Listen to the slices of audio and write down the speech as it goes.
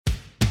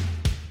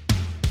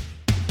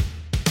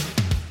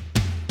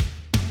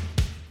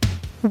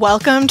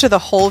Welcome to The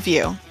Whole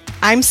View.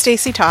 I'm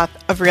Stacey Toth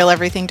of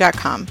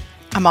RealEverything.com.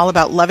 I'm all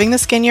about loving the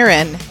skin you're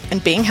in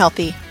and being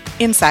healthy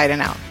inside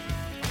and out.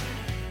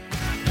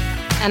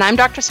 And I'm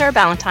Dr. Sarah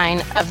Ballantyne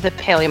of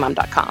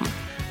thepaleomom.com.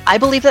 I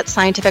believe that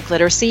scientific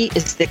literacy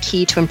is the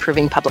key to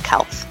improving public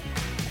health.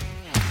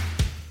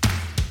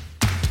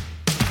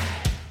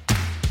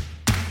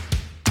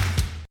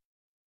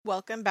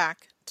 Welcome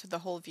back to The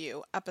Whole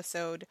View,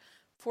 episode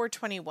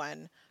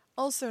 421,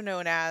 also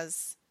known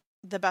as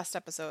the best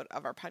episode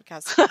of our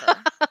podcast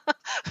ever.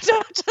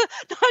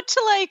 not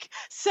to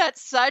set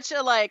such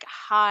a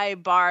high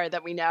bar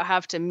that we now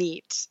have to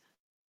meet.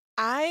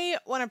 I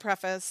want to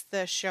preface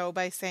this show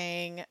by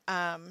saying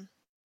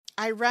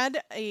I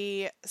read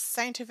a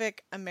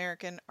Scientific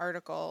American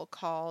article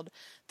called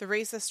The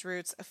Racist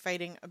Roots of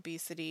Fighting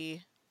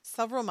Obesity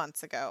several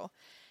months ago,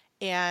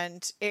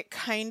 and it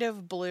kind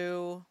of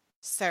blew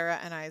Sarah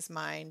and I's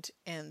mind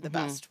in the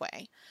best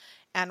way.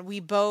 And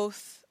we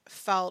both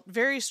felt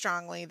very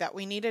strongly that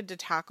we needed to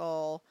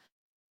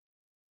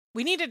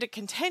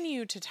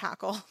continue to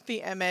tackle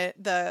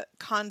the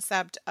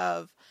concept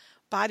of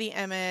body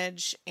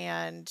image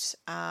and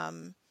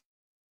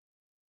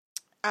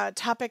a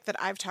topic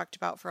that I've talked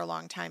about for a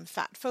long time,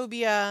 fat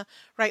phobia,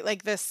 right?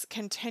 Like this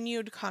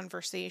continued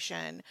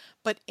conversation,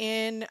 but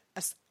in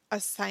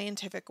a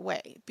scientific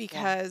way,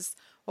 because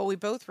what we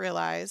both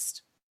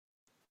realized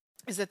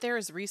is that there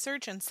is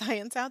research and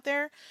science out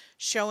there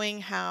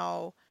showing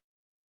how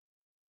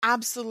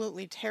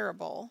absolutely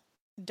terrible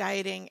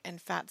dieting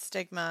and fat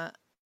stigma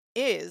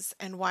is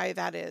and why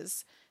that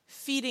is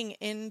feeding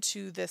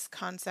into this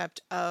concept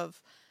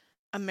of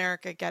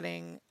America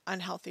getting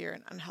unhealthier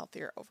and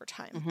unhealthier over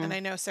time. And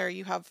I know, Sarah,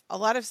 you have a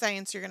lot of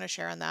science you're going to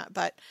share on that,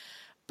 but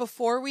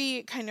before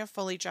we kind of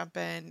fully jump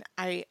in,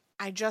 I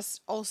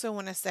just also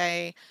want to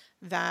say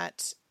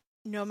that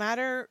no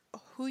matter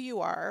who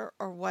you are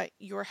or what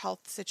your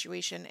health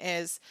situation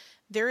is,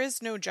 there is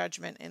no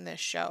judgment in this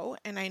show.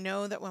 And I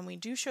know that when we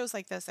do shows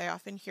like this, I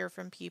often hear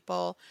from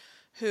people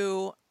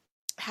who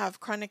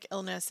have chronic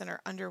illness and are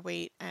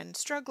underweight and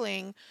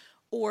struggling,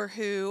 or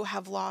who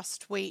have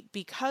lost weight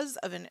because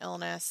of an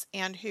illness,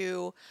 and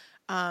who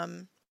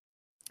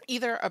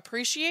either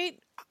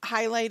appreciate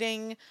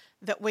highlighting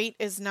that weight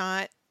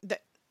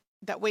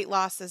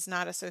loss is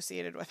not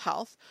associated with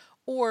health,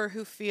 or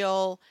who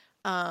feel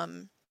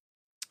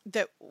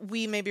that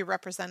we maybe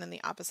represent in the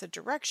opposite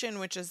direction,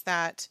 which is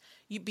that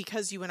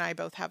because you and I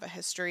both have a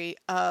history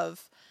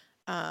of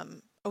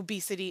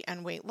obesity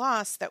and weight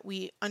loss, that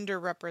we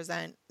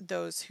underrepresent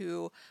those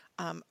who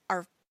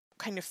are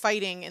kind of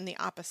fighting in the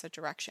opposite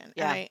direction.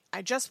 Yeah. And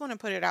I just want to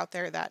put it out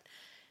there that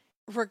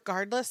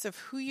regardless of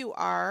who you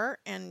are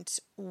and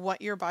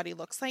what your body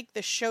looks like,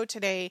 the show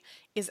today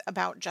is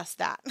about just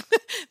that.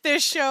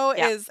 This show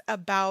is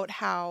about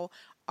how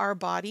our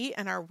body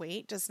and our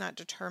weight does not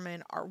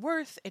determine our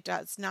worth. It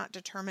does not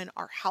determine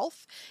our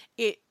health.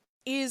 It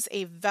is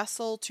a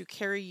vessel to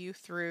carry you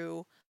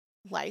through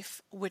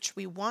life, which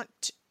we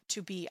want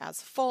to be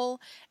as full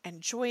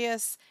and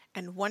joyous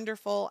and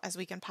wonderful as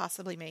we can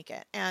possibly make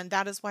it. And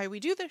that is why we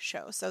do this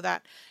show, so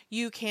that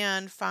you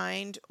can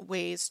find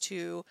ways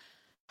to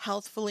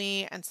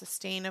healthfully and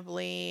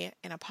sustainably,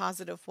 in a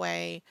positive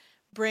way,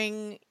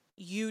 bring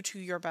you to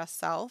your best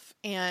self.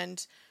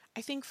 And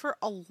I think for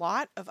a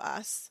lot of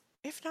us,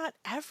 if not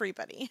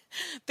everybody,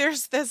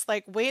 there's this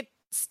weight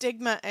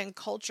stigma and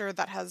culture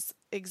that has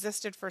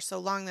existed for so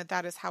long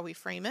that is how we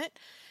frame it.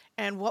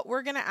 And what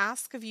we're going to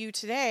ask of you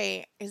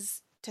today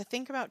is to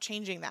think about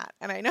changing that.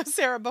 And I know,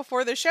 Sarah,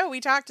 before the show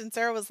we talked, and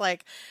Sarah was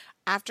like,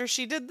 after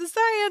she did the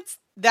science,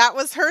 that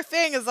was her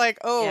thing, is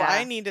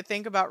I need to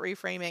think about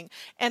reframing.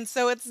 And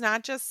so it's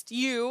not just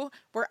you,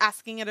 we're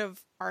asking it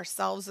of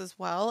ourselves as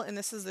well. And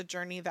this is a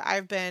journey that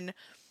I've been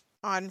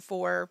on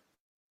for,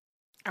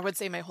 I would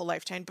say, my whole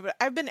lifetime, but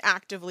I've been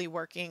actively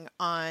working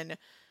on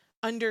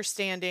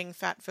understanding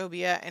fat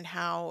phobia and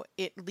how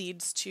it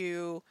leads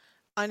to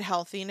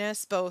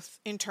unhealthiness, both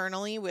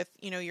internally with,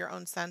 your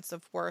own sense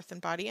of worth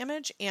and body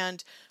image,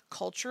 and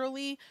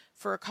culturally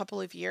for a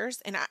couple of years.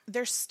 And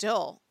there's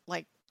still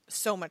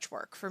so much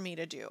work for me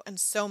to do and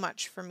so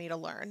much for me to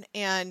learn.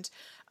 And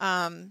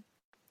I'm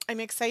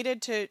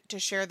excited to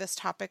share this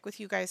topic with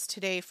you guys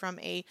today from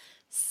a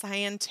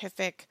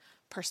scientific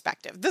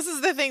perspective. This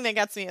is the thing that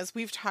gets me, is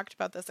we've talked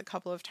about this a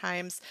couple of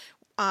times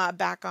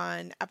back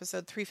on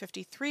episode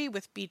 353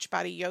 with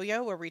Beachbody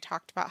Yo-Yo, where we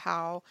talked about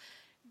how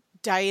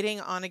dieting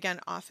on again,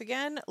 off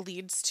again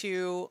leads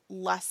to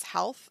less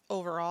health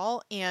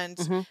overall. And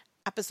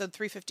episode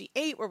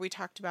 358, where we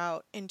talked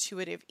about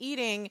intuitive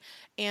eating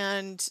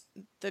and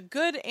the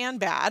good and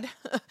bad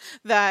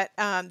that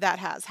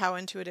has, how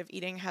intuitive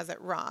eating has it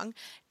wrong.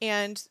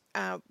 And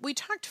we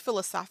talked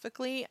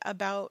philosophically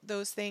about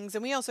those things.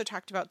 And we also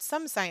talked about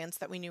some science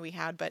that we knew we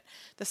had, but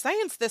the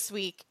science this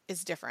week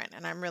is different,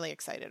 and I'm really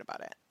excited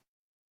about it.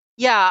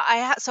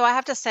 Yeah, so I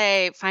have to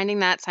say, finding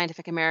that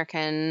Scientific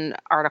American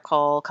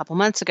article a couple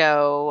months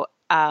ago,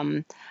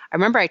 I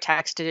remember I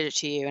texted it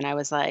to you, and I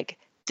was like,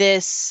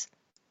 this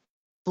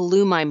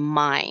blew my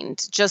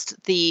mind.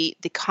 Just the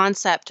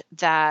concept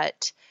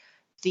that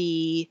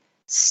the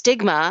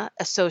stigma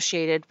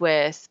associated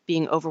with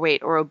being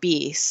overweight or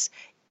obese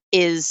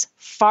is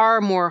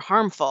far more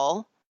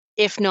harmful,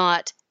 if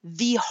not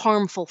the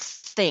harmful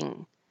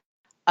thing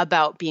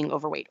about being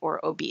overweight or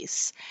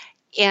obese.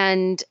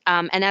 And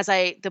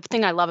the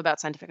thing I love about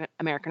Scientific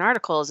American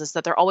articles is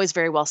that they're always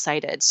very well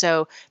cited.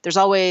 So there's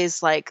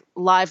always like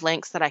live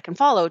links that I can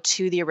follow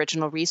to the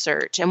original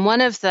research. And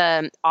one of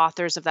the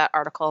authors of that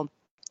article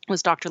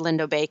was Dr.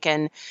 Lindo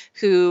Bacon,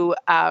 who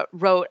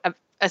wrote a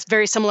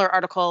very similar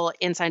article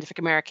in Scientific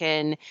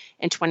American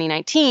in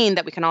 2019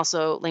 that we can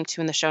also link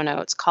to in the show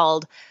notes,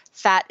 called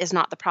Fat is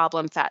Not the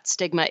Problem, Fat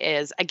Stigma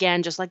Is.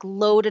 Again, just like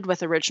loaded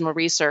with original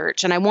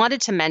research. And I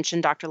wanted to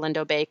mention Dr.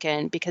 Lindo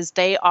Bacon because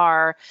they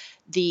are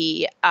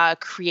the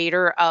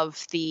creator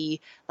of the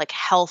like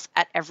Health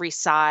at Every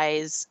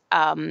Size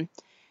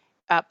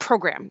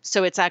program.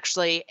 So it's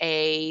actually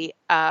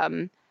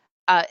and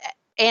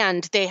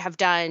they have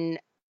done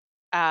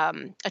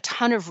a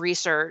ton of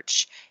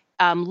research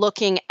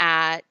looking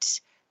at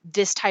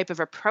this type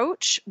of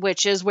approach,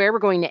 which is where we're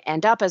going to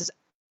end up as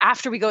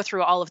after we go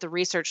through all of the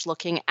research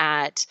looking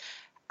at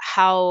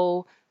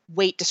how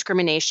weight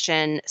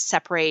discrimination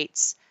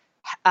separates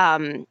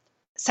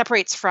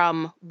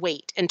from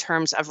weight in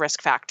terms of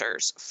risk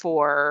factors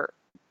for,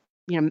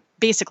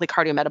 basically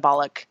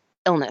cardiometabolic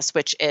illness,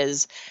 which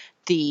is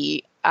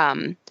the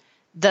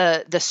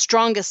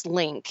strongest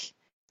link.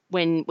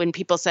 When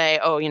people say,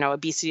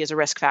 obesity is a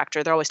risk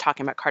factor, they're always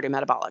talking about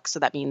cardiometabolic. So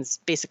that means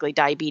basically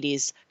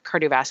diabetes,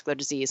 cardiovascular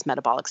disease,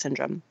 metabolic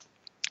syndrome.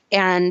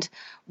 And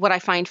what I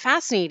find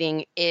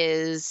fascinating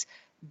is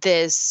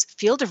this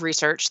field of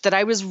research that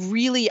I was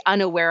really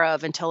unaware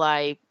of until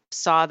I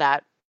saw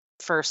that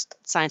first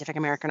Scientific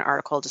American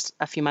article just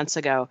a few months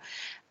ago,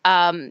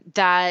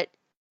 that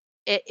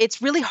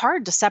it's really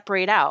hard to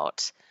separate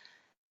out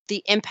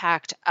the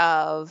impact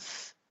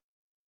of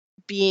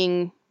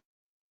being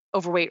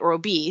overweight or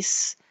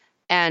obese,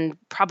 and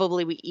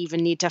probably we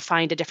even need to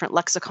find a different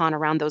lexicon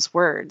around those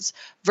words,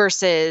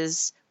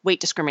 versus weight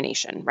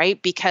discrimination,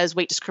 right? Because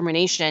weight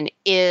discrimination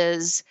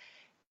is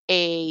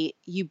a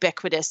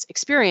ubiquitous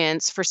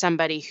experience for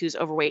somebody who's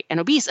overweight and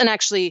obese. And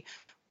actually,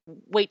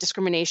 weight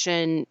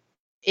discrimination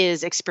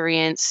is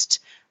experienced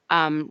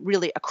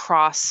really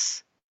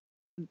across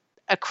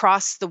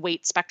the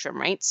weight spectrum,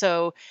 right?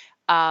 So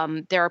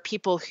there are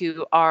people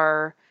who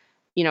are,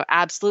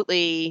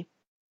 absolutely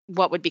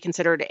what would be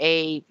considered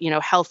a,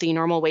 healthy,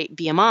 normal weight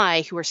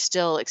BMI, who are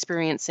still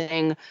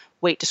experiencing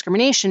weight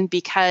discrimination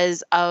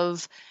because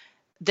of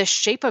the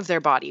shape of their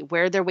body,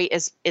 where their weight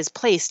is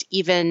placed,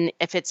 even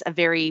if it's a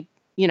very,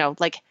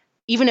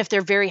 even if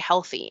they're very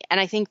healthy. And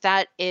I think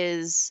that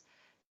is,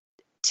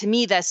 to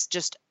me, that's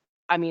just,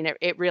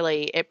 it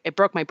really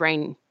broke my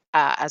brain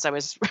as I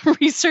was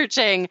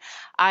researching.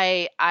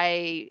 I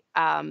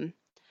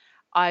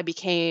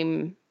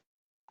became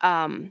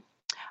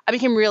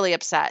really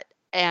upset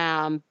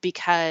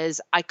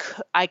because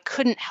I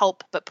couldn't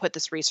help but put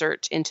this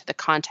research into the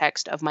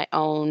context of my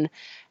own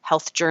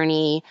health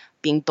journey,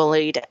 being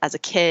bullied as a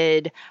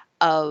kid,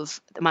 of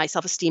my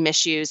self-esteem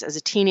issues as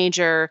a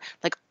teenager,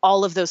 like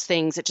all of those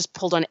things. It just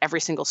pulled on every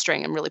single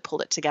string and really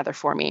pulled it together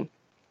for me.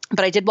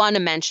 But I did want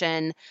to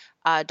mention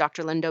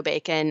Dr. Lindo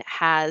Bacon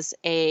has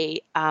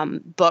a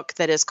book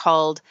that is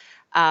called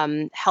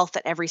Health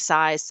at Every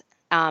Size,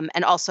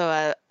 and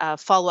also a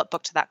follow-up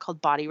book to that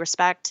called Body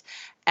Respect.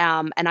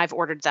 And I've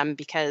ordered them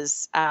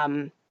because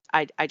I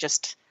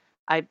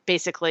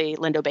basically,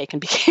 Lindo Bacon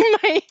became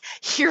my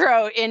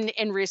hero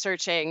in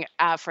researching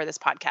for this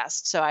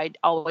podcast. So I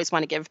always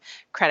want to give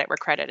credit where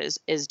credit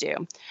is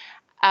due.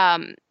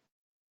 I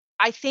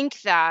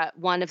think that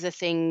one of the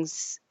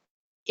things,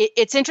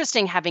 it's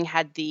interesting having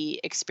had the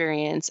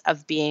experience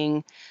of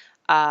being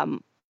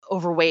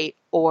overweight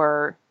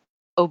or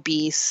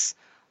obese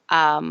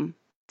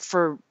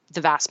for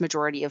the vast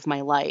majority of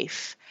my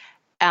life.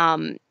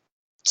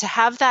 To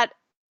have that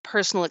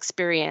personal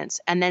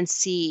experience and then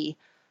see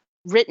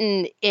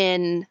written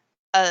in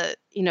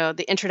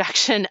the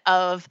introduction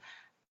of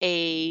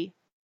a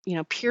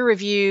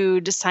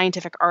peer-reviewed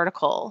scientific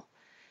article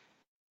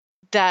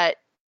that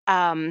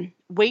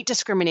weight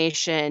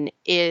discrimination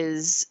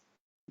is,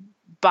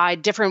 by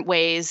different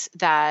ways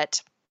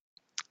that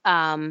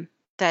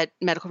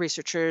medical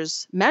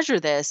researchers measure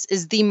this,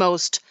 is the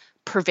most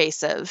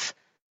pervasive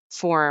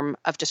form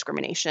of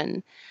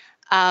discrimination.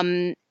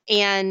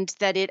 And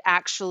that it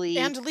actually...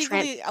 And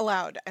legally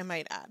allowed, I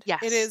might add.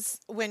 Yes. It is,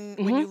 when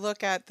you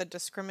look at the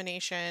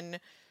discrimination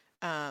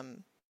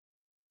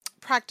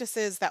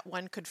practices that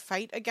one could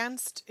fight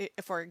against,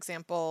 for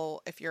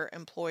example, if your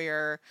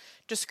employer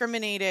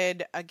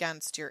discriminated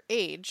against your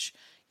age,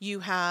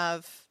 you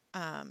have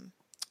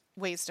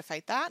ways to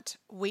fight that.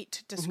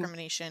 Weight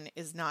discrimination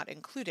is not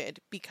included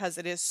because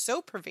it is so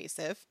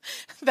pervasive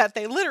that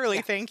they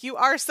literally think you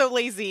are so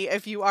lazy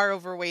if you are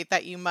overweight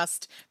that you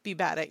must be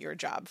bad at your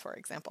job, for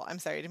exple. I'm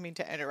sorry, I didn't mean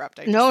to interrupt.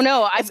 It's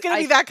going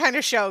to be that kind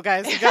of show,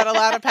 guys. We got a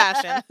lot of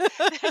passion.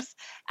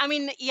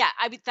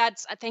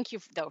 Thank you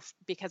though,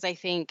 because I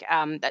think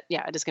that,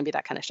 it is going to be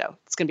that kind of show.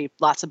 It's going to be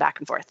lots of back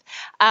and forth.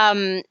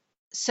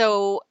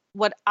 so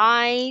what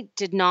I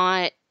did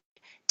not,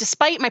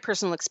 despite my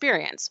personal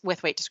experience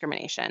with weight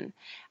discrimination,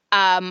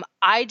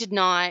 I did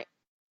not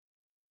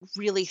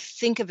really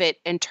think of it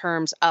in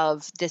terms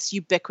of this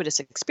ubiquitous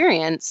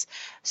experience,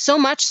 so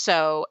much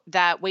so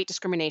that weight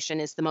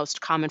discrimination is the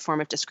most common form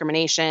of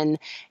discrimination,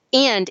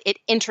 and it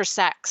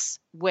intersects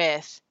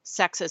with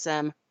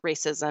sexism,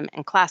 racism,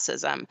 and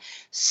classism.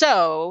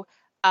 So,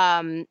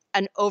 an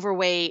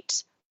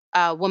overweight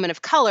woman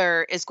of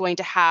color is going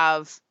to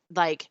have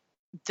like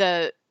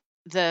the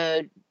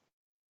the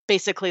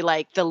basically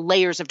like the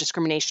layers of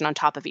discrimination on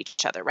top of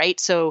each other, right?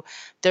 So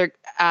they're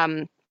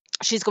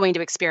she's going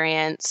to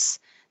experience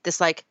this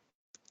like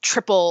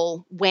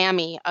triple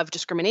whammy of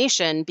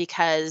discrimination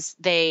because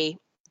they're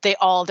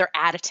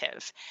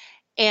additive.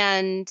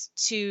 And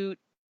to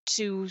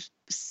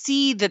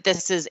see that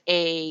this is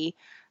a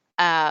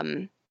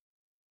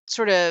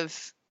sort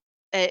of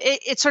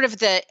it's sort of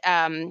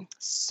the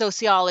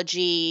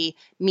sociology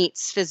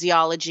meets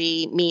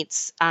physiology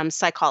meets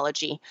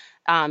psychology,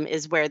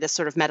 is where this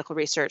sort of medical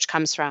research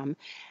comes from.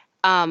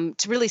 To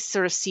really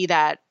sort of see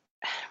that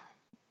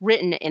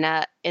written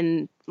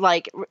in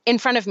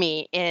front of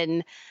me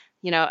in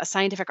a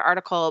scientific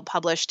article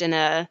published in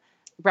a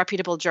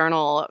reputable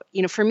journal,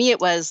 for me it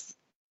was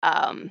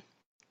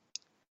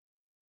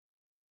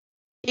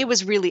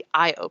really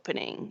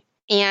eye-opening.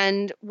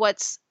 And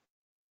what's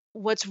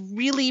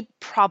really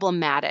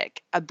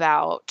problematic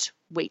about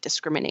weight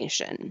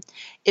discrimination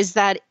is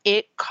that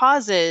it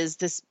causes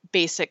this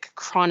basic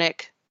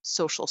chronic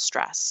social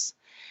stress.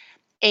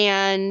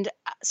 And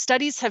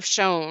studies have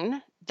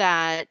shown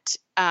that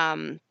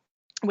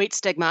weight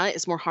stigma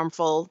is more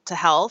harmful to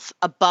health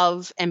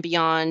above and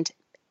beyond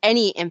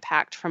any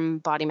impact from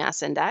body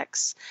mass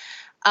index,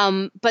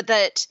 but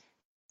that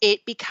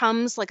it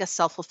becomes like a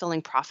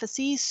self-fulfilling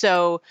prophecy.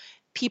 So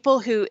people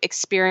who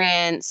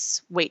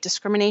experience weight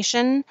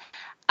discrimination,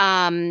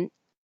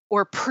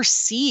 or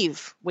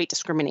perceive weight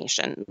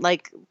discrimination,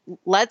 like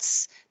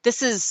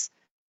this is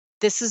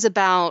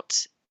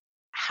about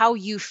how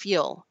you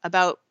feel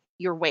about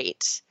your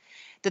weight,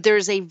 that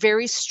there's a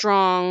very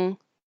strong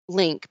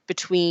link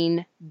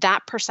between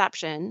that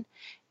perception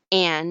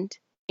and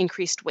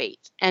increased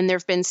weight. And there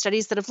have been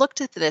studies that have looked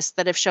at this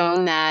that have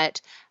shown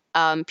that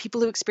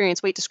people who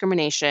experience weight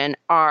discrimination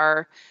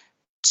are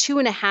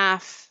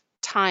 2.5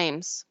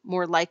 times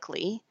more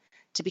likely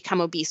to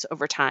become obese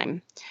over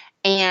time,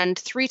 and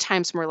 3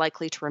 times more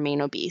likely to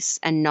remain obese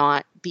and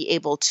not be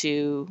able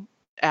to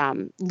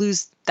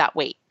lose that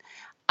weight.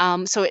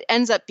 So it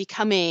ends up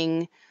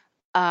becoming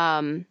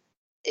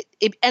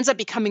it ends up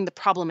becoming the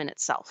problem in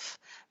itself,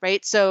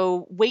 right?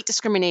 So weight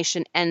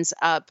discrimination ends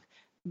up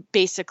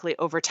basically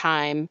over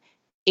time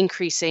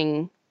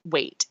increasing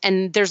weight,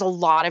 and there's a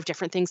lot of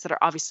different things that are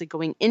obviously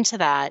going into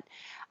that,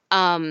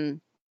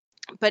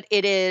 but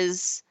it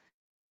is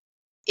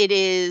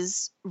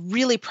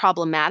really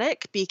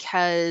problematic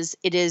because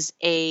it is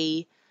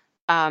the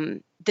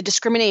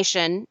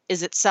discrimination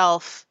is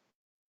itself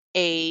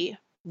a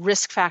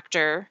risk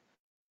factor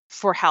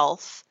for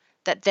health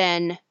that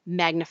then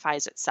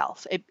magnifies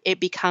itself. It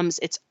becomes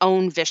its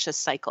own vicious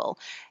cycle.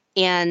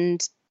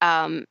 And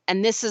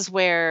this is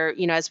where,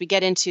 as we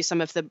get into some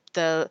of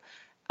the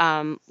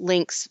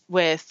links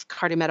with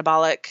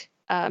cardiometabolic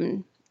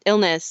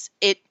illness,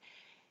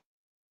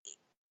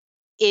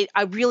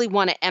 I really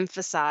want to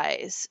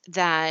emphasize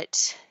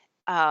that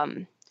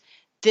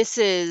this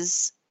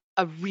is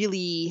a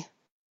really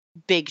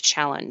big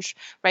challenge,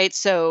 right?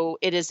 So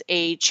it is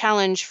a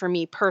challenge for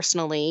me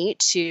personally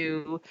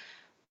to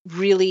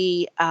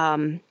really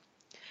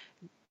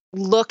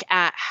look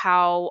at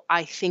how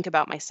I think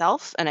about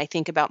myself, and I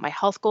think about my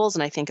health goals,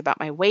 and I think about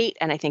my weight,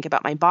 and I think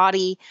about my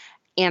body,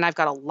 and I've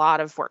got a lot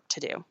of work to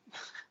do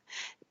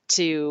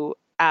to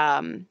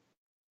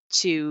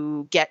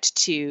get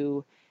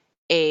to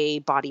a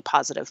body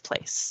positive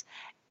place.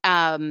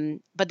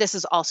 But this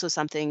is also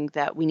something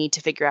that we need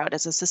to figure out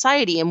as a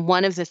society. And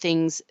one of the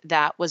things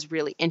that was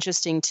really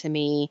interesting to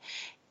me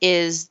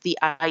is the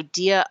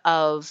idea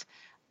of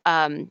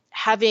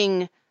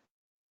having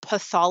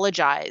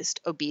pathologized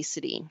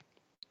obesity.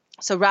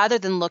 So rather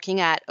than looking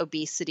at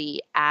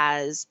obesity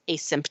as a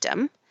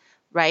symptom,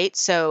 right?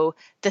 So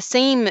the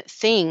same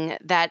thing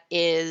that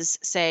is,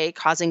 say,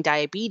 causing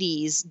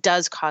diabetes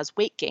does cause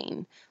weight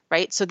gain,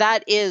 right? So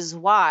that is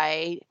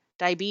why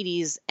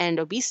diabetes and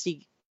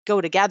obesity go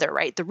together,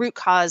 right? The root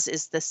cause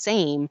is the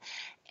same.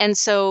 And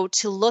so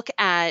to look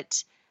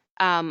at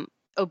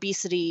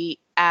obesity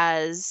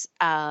as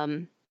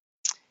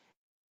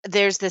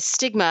there's this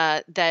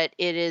stigma that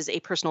it is a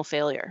personal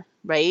failure,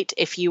 right?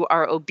 If you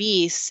are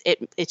obese,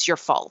 it's your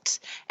fault.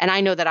 And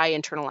I know that I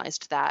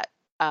internalized that.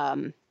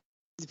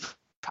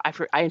 I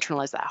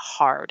internalized that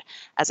hard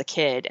as a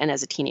kid and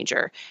as a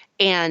teenager.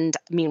 And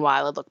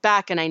meanwhile, I look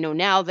back and I know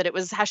now that it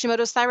was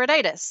Hashimoto's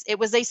thyroiditis. It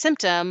was a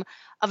symptom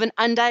of an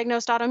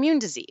undiagnosed autoimmune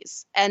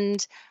disease.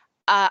 And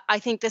I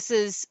think this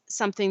is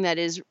something that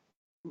is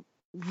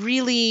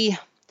really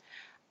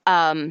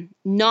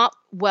not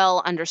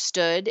well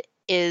understood,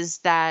 is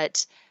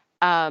that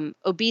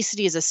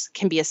obesity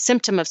can be a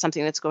symptom of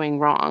something that's going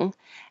wrong.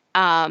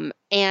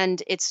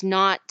 And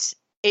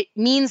it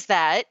means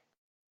that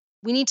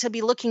we need to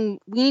be looking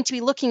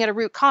at a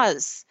root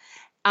cause,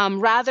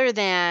 rather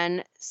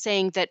than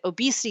saying that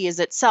obesity is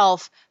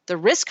itself the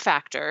risk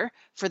factor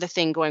for the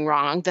thing going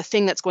wrong, the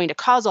thing that's going to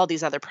cause all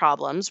these other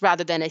problems,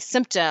 rather than a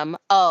symptom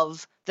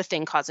of the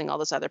thing causing all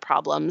those other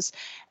problems.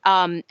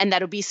 And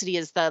that obesity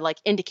is the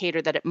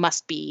indicator that it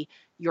must be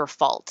your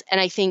fault.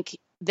 And I think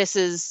this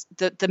is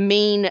the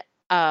main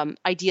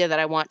idea that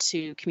I want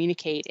to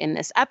communicate in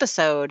this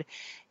episode,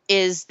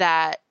 is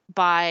that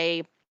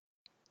by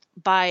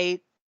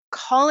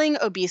calling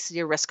obesity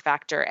a risk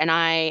factor, and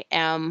I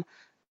am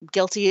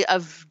guilty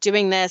of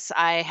doing this.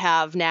 I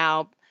have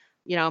now,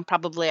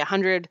 probably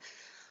 100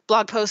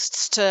 blog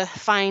posts to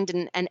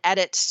find and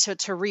edit to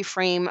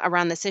reframe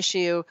around this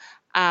issue.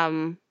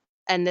 And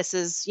this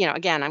is,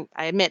 again,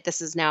 I admit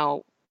this is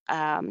now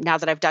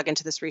that I've dug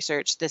into this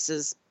research, this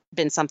has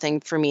been something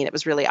for me that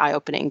was really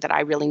eye-opening, that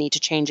I really need to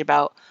change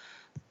about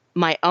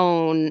my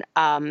own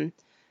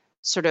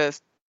sort of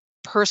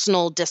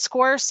personal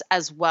discourse,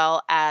 as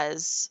well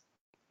as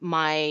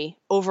my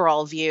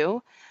overall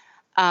view.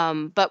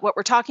 But what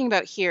we're talking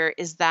about here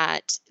is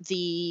that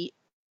the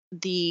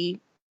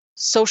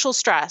social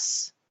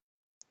stress,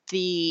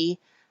 the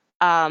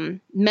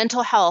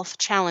mental health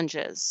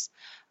challenges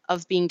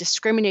of being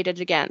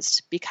discriminated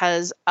against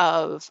because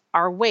of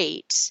our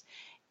weight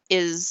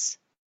is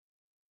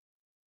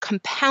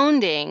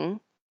compounding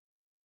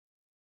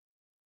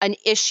an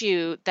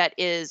issue that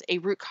is a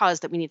root cause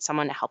that we need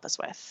someone to help us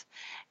with.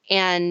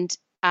 And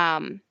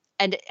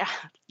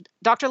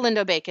Dr.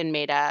 Lindo Bacon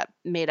made a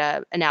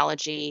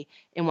analogy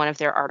in one of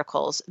their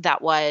articles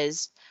that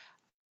was,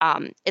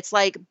 it's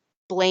like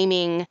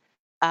blaming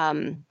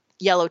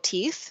yellow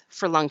teeth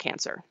for lung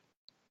cancer,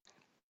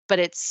 but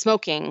it's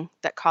smoking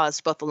that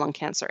caused both the lung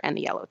cancer and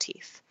the yellow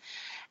teeth.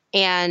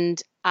 And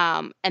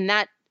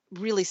that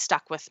really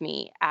stuck with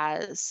me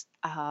as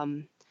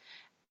an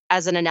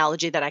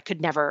analogy that I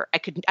could never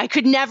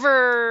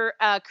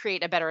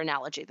create a better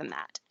analogy than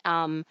that.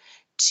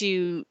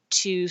 To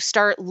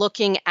start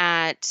looking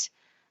at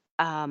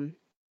other,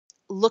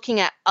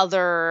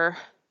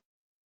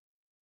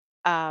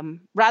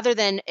 rather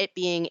than it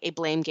being a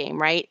blame game,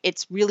 right?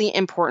 It's really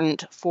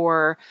important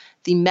for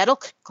the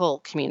medical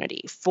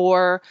community,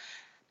 for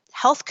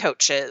health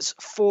coaches,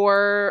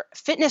 for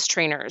fitness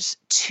trainers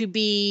to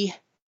be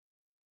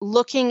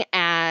looking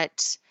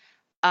at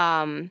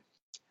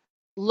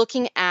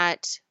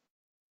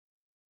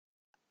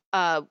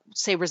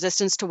say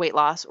resistance to weight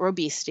loss or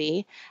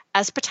obesity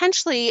as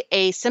potentially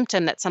a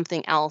symptom that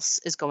something else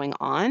is going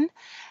on,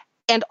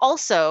 and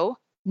also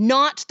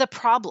not the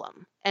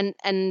problem. And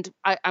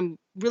I'm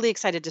really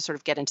excited to sort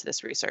of get into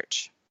this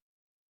research.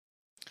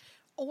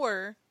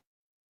 Or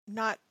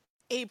not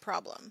a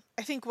problem.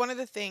 I think one of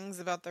the things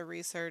about the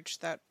research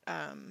that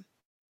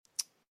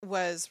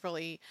was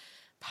really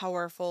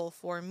powerful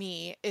for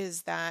me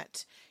is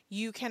that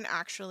you can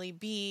actually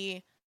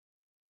be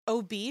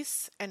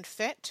obese and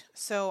fit.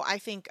 So I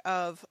think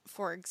of,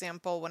 for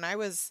example, when I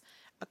was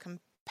a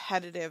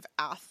competitive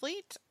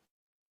athlete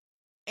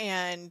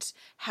and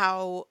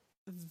how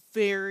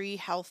very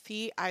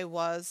healthy I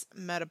was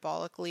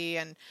metabolically,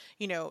 and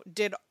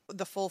did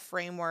the full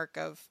framework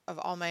of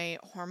all my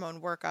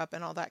hormone workup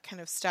and all that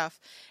kind of stuff,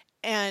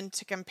 and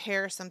to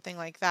compare something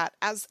like that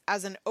as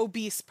an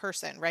obese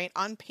person, right,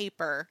 on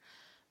paper,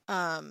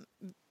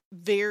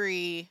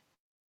 very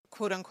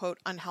quote unquote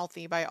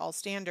unhealthy by all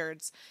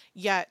standards,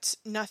 yet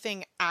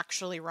nothing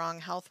actually wrong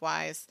health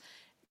wise,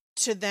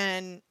 to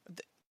then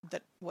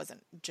that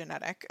wasn't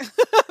genetic.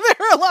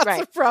 There are lots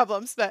Right. of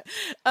problems, but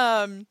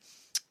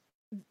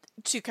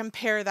to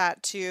compare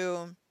that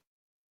to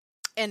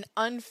an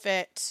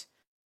unfit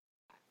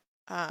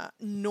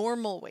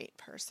normal weight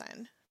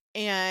person,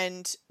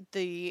 and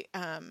the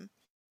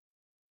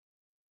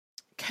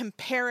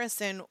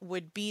comparison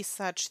would be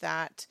such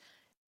that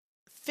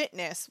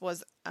fitness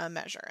was a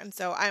measure. And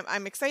so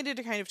I'm excited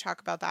to kind of talk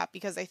about that,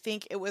 because I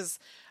think it was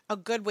a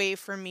good way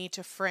for me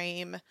to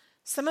frame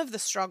some of the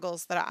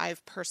struggles that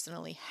I've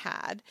personally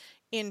had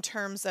in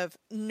terms of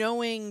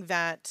knowing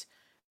that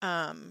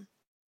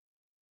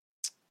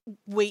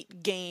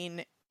weight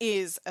gain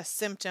is a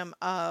symptom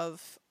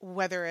of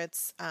whether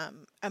it's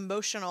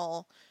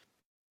emotional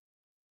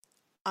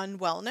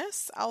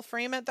unwellness. I'll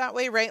frame it that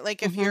way, right?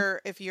 Like if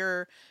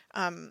you're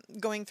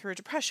going through a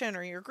depression,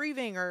 or you're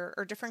grieving,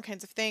 or different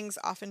kinds of things,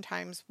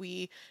 oftentimes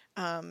we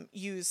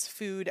use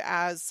food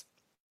as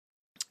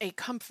a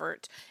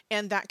comfort,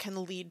 and that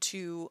can lead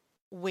to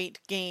weight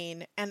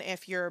gain. And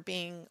if you're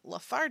being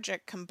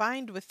lethargic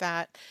combined with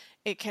that,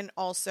 it can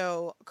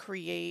also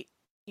create,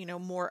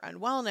 more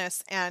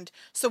unwellness. And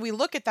so we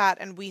look at that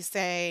and we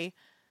say,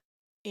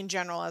 in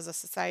general, as a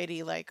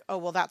society, like, oh,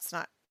 well, that's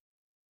not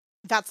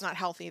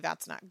healthy,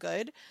 that's not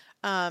good.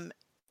 And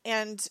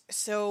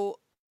so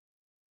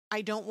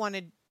I don't want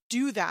to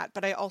do that,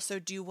 but I also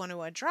do want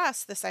to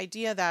address this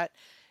idea that,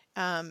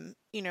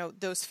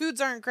 those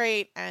foods aren't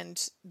great,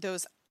 and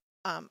those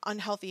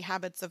unhealthy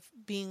habits of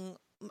being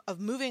of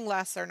moving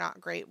less are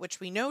not great, which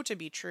we know to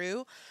be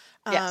true.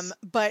 Yes.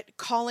 But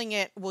calling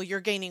it, well, you're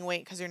gaining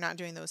weight because you're not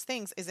doing those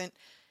things, isn't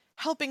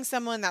helping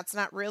someone. That's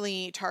not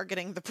really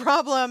targeting the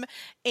problem.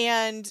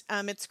 And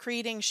it's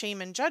creating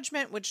shame and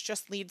judgment, which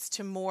just leads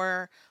to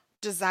more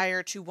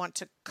desire to want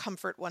to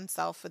comfort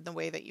oneself in the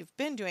way that you've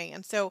been doing.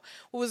 And so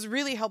what was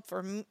really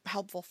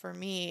helpful for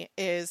me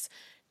is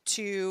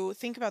to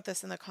think about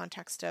this in the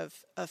context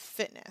of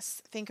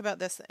fitness. Think about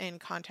this in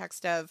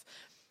context of,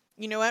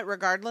 you know what,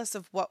 regardless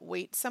of what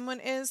weight someone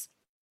is,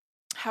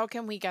 how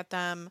can we get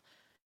them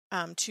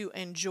to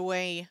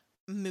enjoy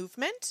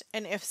movement?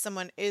 And if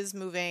someone is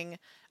moving,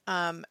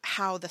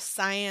 how the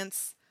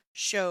science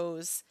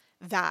shows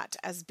that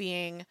as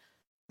being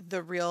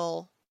the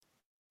real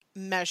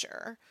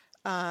measure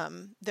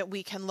that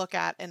we can look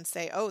at and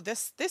say, oh,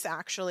 this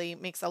actually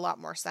makes a lot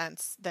more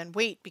sense than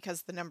weight,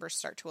 because the numbers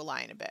start to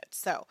align a bit.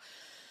 So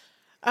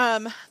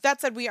that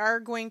said, we are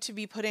going to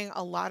be putting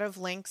a lot of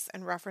links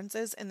and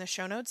references in the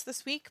show notes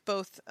this week,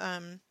 both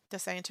the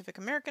Scientific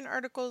American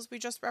articles we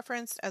just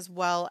referenced, as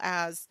well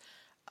as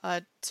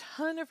a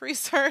ton of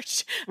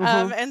research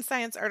and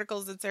science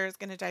articles that Sarah's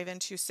going to dive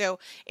into. So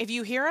if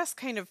you hear us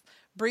kind of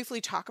briefly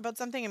talk about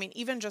something, I mean,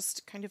 even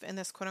just kind of in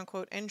this quote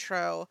unquote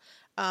intro,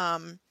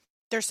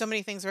 there's so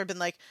many things where I've been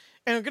like,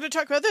 and we're going to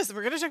talk about this, and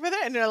we're going to talk about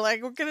that, and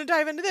like, we're going to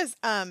dive into this.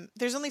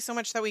 There's only so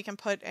much that we can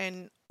put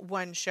in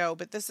one show,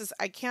 but this is,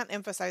 I can't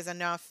emphasize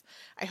enough.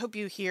 I hope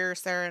you hear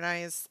Sarah and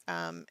I's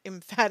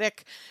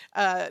emphatic,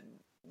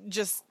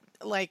 just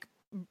like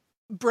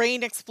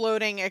brain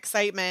exploding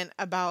excitement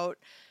about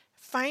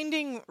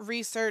finding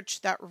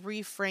research that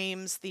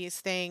reframes these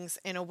things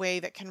in a way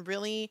that can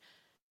really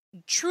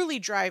truly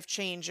drive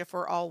change if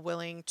we're all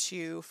willing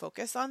to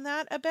focus on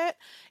that a bit.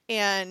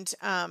 And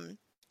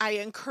I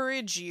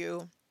encourage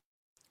you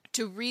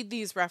to read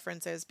these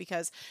references,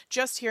 because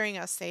just hearing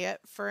us say it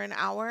for an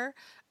hour,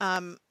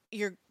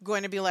 you're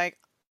going to be like,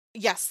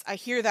 yes, I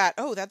hear that.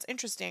 Oh, that's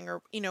interesting,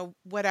 or,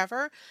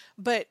 whatever.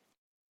 But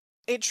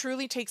it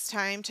truly takes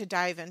time to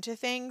dive into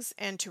things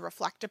and to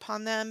reflect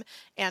upon them,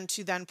 and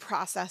to then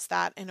process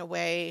that in a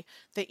way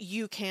that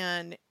you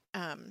can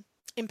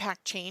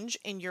impact change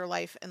in your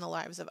life and the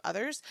lives of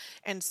others.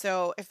 And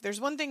so if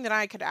there's one thing that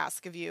I could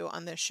ask of you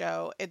on this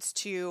show, it's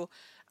to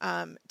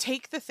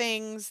take the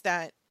things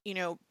that,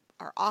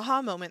 are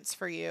aha moments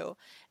for you,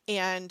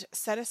 and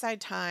set aside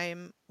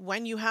time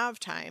when you have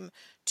time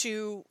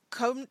to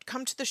come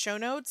to the show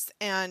notes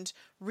and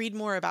read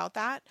more about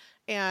that,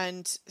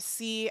 and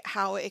see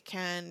how it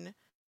can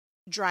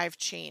drive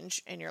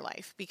change in your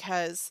life,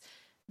 because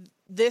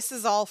this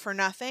is all for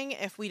nothing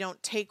if we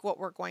don't take what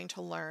we're going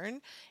to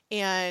learn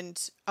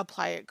and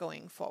apply it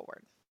going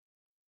forward.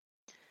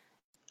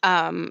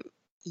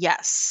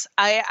 Yes,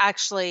 I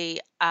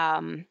actually,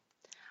 I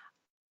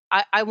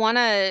want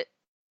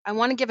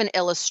to give an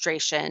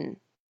illustration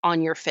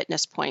on your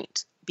fitness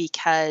point,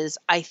 because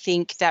I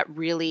think that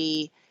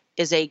really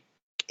is a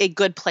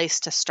good place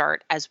to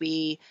start as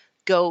we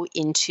go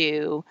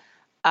into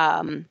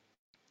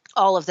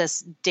all of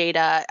this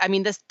data. I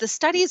mean, the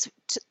studies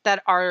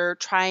that are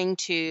trying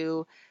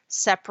to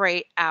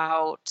separate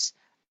out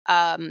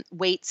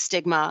weight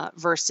stigma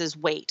versus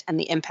weight and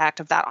the impact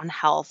of that on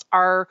health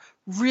are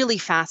really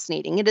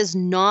fascinating. It is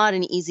not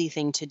an easy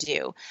thing to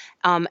do.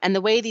 And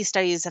the way these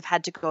studies have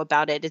had to go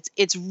about it,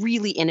 it's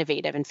really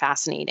innovative and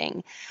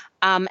fascinating.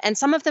 And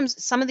some of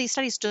these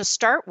studies just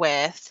start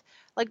with,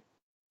 like,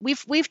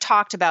 we've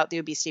talked about the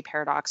obesity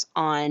paradox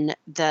on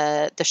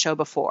the show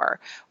before,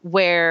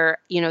 where,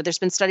 there's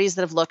been studies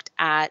that have looked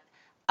at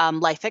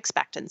life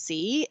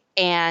expectancy,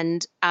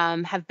 and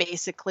have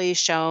basically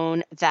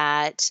shown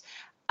that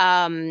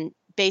the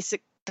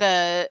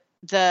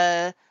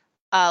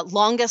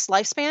longest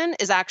lifespan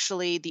is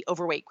actually the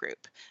overweight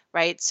group,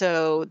 right?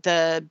 So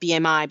the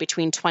BMI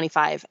between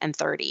 25 and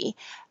 30,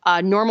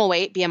 normal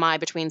weight BMI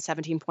between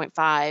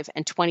 17.5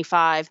 and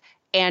 25,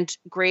 and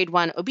grade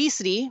 1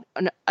 obesity,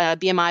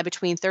 BMI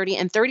between 30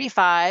 and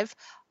 35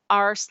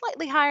 are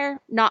slightly higher,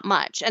 not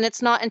much. And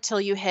it's not until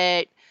you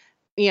hit,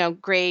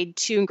 grade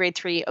 2 and grade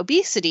 3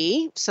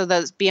 obesity. So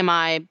those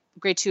BMI,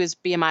 grade 2 is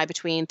BMI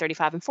between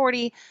 35 and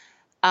 40.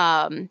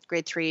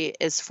 Grade 3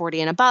 is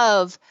 40 and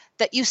above,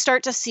 that you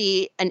start to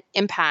see an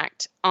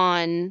impact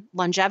on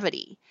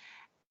longevity.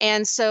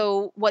 And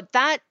so what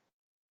that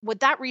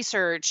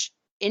research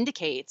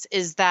indicates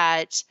is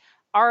that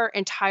our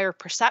entire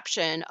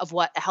perception of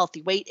what a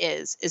healthy weight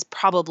is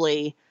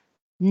probably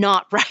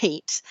not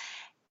right.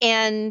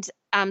 And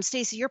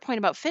Stacey, your point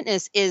about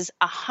fitness is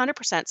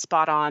 100%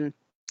 spot on.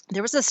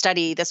 There was a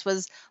study, this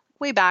was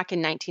way back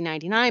in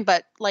 1999,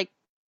 but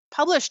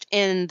published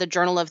in the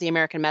Journal of the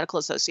American Medical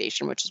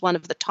Association, which is one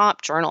of the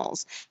top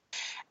journals.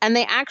 And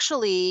they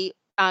actually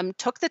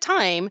took the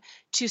time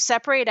to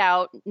separate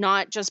out,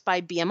 not just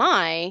by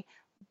BMI,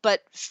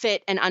 but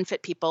fit and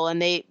unfit people. And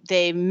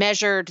they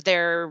measured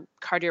their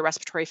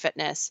cardiorespiratory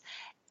fitness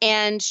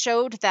and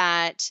showed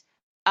that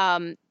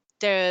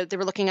they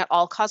were looking at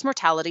all-cause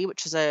mortality,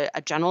 which is a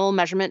general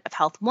measurement of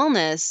health and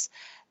wellness,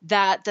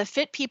 that the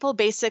fit people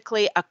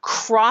basically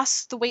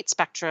across the weight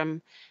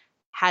spectrum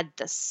had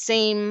the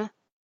same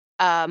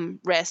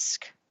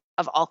risk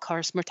of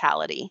all-cause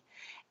mortality.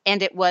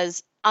 And it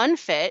was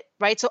unfit,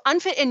 right? So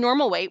unfit in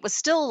normal weight was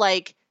still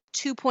like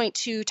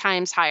 2.2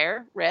 times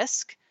higher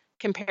risk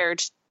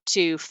compared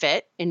to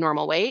fit in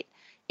normal weight.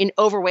 In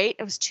overweight,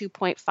 it was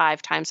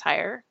 2.5 times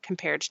higher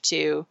compared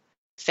to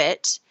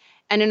fit.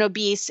 And in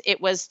obese,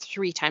 it was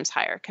 3 times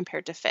higher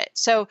compared to fit.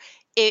 So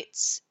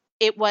it's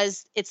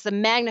the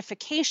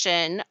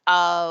magnification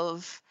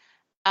um,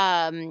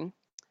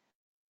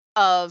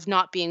 of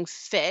not being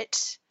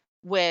fit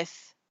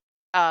with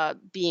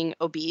being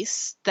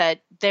obese,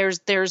 that there's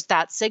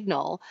that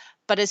signal.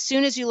 But as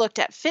soon as you looked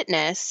at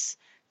fitness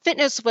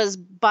was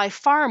by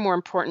far a more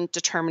important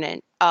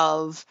determinant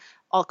of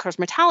all-cause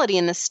mortality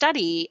in the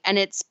study. And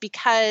it's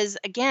because,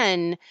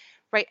 again,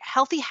 right,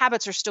 healthy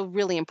habits are still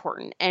really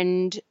important.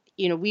 And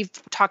we've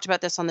talked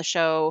about this on the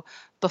show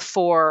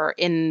before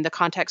in the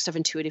context of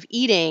intuitive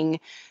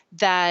eating,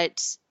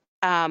 that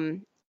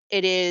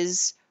it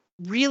is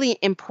really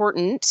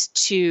important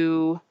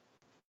to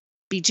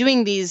be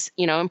doing these,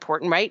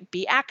 important, right?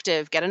 Be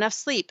active, get enough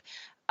sleep,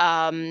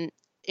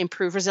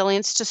 improve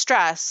resilience to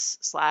stress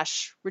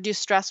 / reduce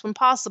stress when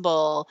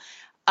possible,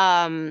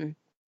 a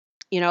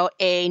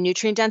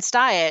nutrient-dense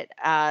diet,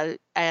 an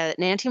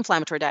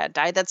anti-inflammatory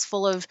diet that's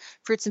full of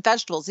fruits and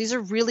vegetables. These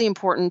are really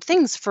important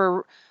things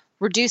for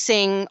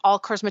reducing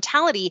all-cause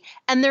mortality,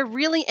 and they're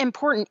really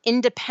important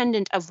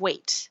independent of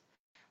weight,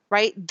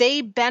 right?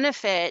 They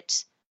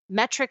benefit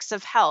metrics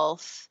of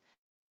health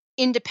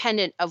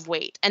independent of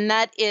weight. And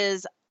that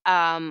is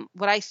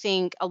what I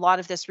think a lot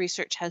of this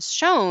research has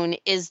shown,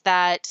 is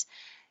that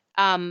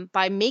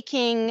by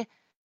making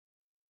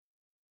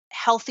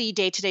healthy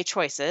day-to-day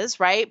choices,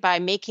 right? By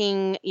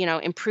making,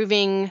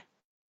 improving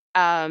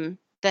the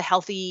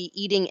healthy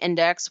eating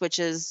index, which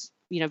is,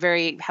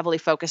 very heavily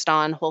focused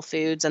on whole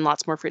foods and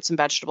lots more fruits and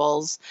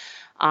vegetables,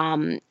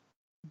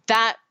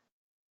 that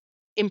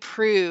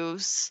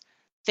improves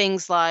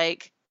things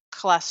like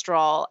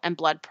cholesterol and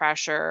blood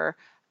pressure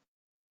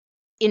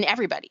in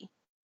everybody.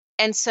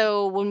 And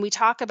so when we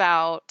talk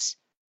about,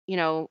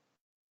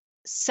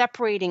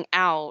 separating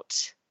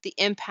out the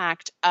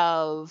impact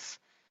of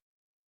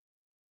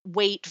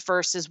weight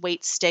versus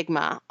weight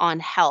stigma on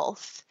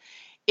health,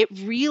 it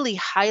really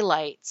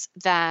highlights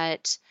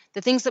that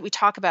the things that we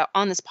talk about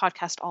on this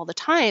podcast all the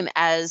time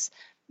as,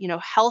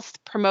 health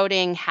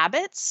promoting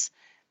habits,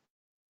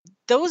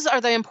 those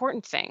are the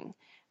important thing.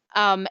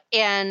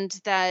 And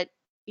that,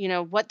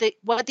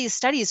 what these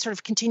studies sort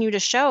of continue to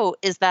show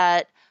is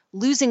that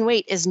losing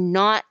weight is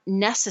not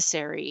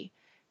necessary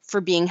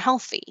for being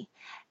healthy.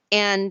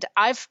 And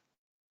I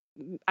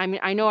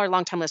know our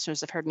longtime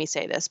listeners have heard me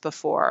say this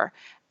before,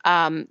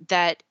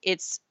 that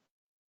it's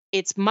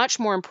much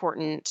more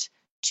important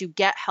to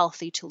get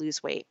healthy to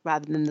lose weight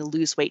rather than to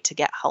lose weight to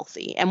get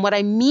healthy. And what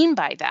I mean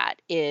by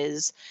that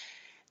is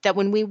that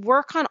when we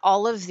work on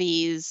all of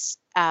these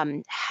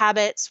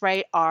habits,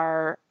 right,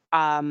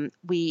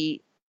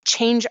 we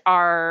change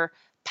our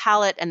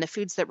palate and the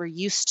foods that we're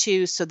used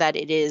to so that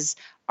it is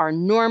our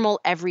normal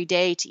every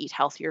day to eat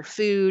healthier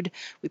food.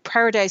 We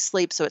prioritize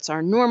sleep, so it's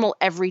our normal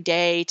every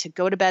day to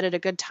go to bed at a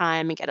good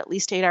time and get at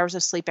least 8 hours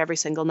of sleep every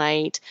single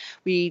night.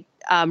 We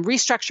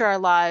restructure our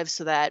lives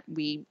so that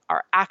we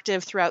are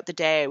active throughout the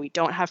day, we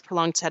don't have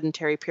prolonged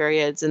sedentary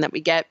periods, and that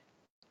we get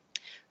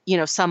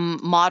some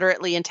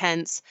moderately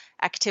intense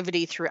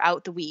activity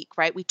throughout the week,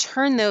 right? We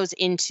turn those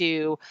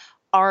into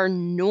our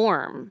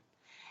norm,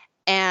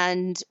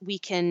 and we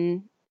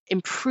can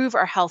improve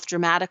our health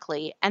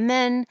dramatically. And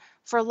then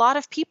for a lot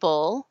of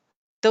people,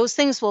 those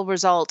things will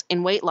result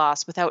in weight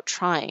loss without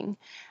trying.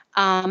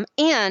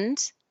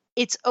 And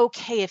it's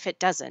okay if it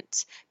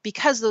doesn't,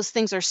 because those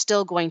things are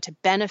still going to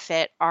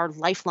benefit our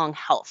lifelong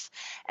health.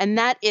 And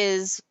that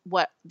is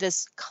what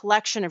this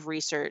collection of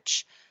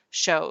research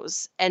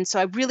shows. And so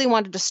I really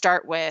wanted to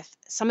start with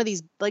some of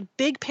these like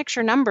big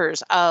picture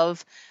numbers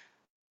of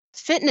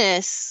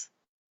fitness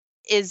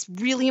is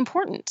really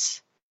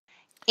important.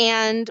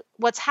 And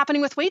what's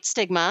happening with weight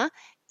stigma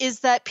is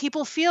that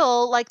people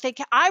feel like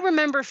I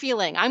remember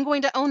feeling, I'm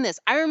going to own this.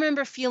 I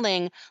remember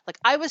feeling like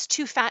I was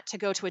too fat to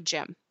go to a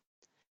gym,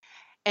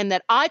 and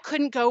that I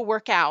couldn't go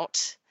work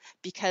out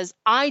because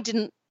I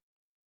didn't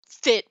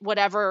fit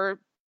whatever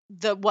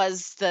the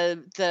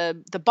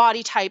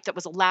body type that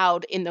was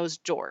allowed in those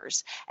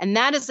doors. And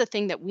that is the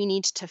thing that we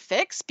need to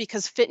fix,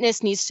 because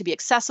fitness needs to be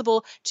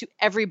accessible to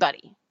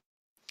everybody.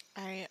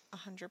 I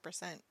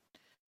 100%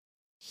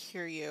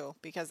 hear you,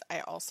 because I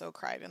also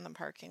cried in the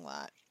parking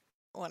lot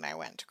when I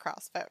went to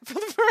CrossFit for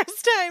the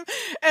first time,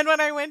 and when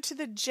I went to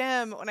the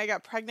gym when I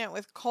got pregnant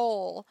with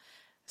Cole.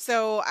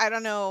 So I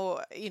don't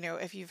know,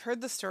 if you've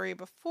heard the story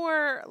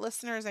before,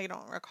 listeners, I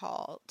don't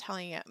recall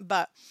telling it,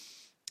 but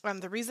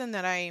the reason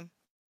that I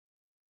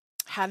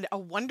had a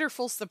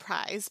wonderful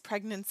surprise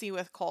pregnancy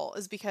with Cole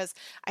is because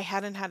I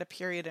hadn't had a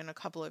period in a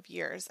couple of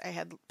years. I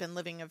had been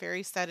living a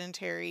very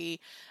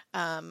sedentary,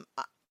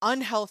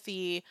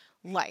 unhealthy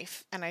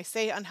life. And I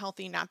say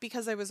unhealthy not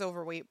because I was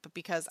overweight, but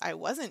because I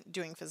wasn't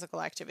doing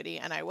physical activity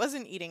and I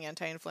wasn't eating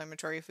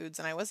anti-inflammatory foods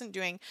and I wasn't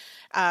doing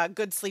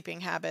good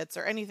sleeping habits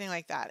or anything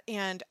like that.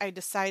 And I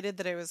decided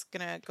that I was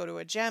going to go to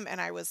a gym, and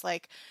I was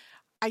like,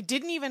 I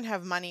didn't even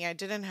have money. I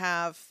didn't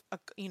have a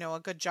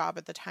good job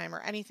at the time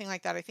or anything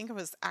like that. I think I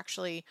was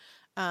actually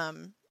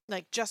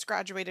like just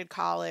graduated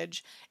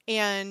college,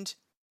 and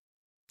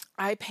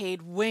I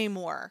paid way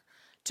more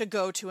to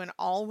go to an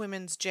all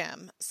women's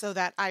gym so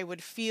that I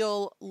would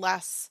feel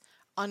less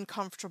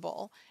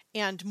uncomfortable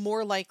and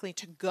more likely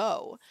to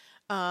go,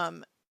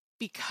 um,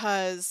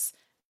 because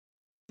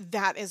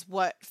that is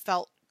what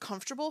felt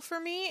comfortable for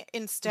me,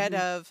 instead Hmm.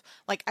 of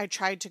like I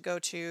tried to go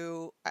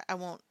to, I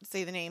won't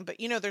say the name, but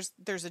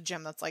there's a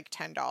gym that's like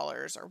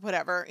 $10 or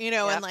whatever, and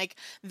Yep. like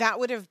that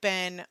would have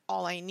been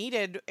all I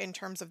needed in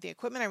terms of the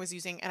equipment I was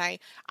using, and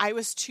I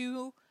was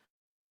too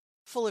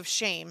full of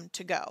shame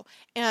to go.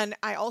 And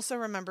I also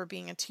remember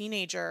being a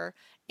teenager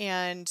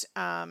and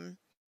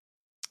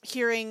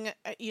hearing,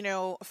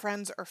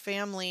 friends or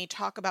family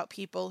talk about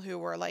people who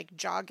were like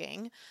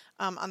jogging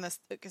on this,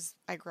 because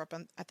I grew up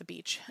at the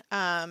beach,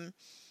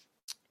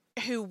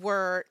 who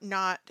were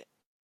not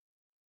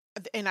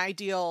an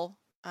ideal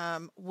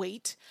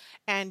weight,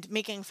 and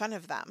making fun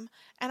of them.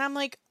 And I'm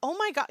like, oh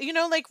my God,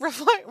 like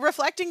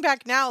reflecting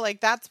back now,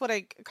 like that's what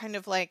I kind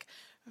of like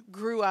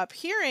grew up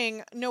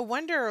hearing. No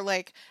wonder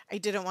like I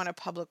didn't want to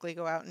publicly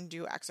go out and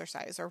do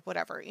exercise or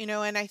whatever,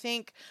 and I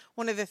think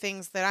one of the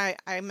things that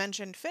I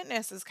mentioned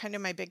fitness is kind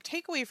of my big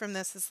takeaway from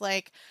this is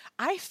like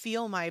I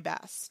feel my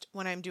best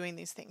when I'm doing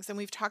these things, and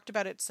we've talked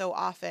about it so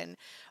often.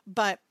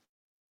 But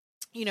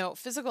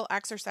physical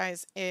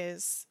exercise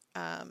is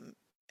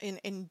an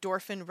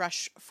endorphin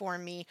rush for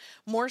me,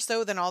 more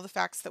so than all the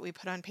facts that we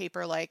put on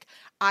paper. Like,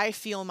 I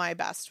feel my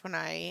best when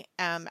I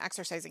am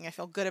exercising. I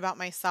feel good about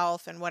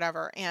myself and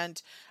whatever.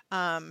 And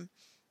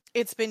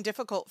it's been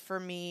difficult for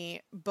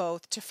me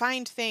both to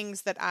find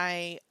things that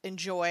I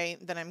enjoy,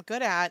 that I'm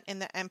good at,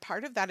 and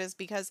part of that is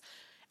because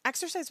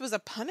exercise was a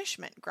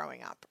punishment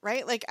growing up,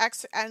 right? Like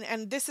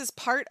and this is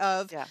part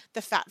of Yeah.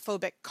 the fat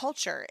phobic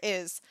culture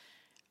is,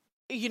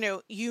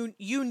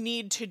 you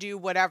need to do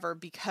whatever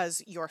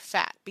because you're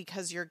fat,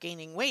 because you're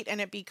gaining weight, and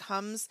it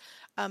becomes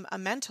a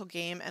mental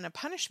game and a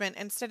punishment,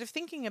 instead of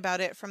thinking about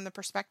it from the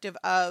perspective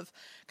of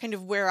kind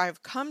of where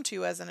I've come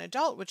to as an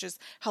adult, which is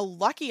how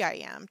lucky I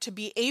am to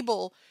be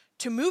able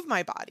to move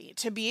my body,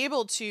 to be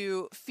able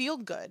to feel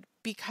good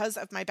because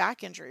of my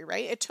back injury,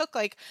 right? It took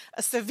like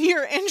a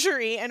severe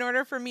injury in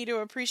order for me to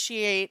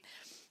appreciate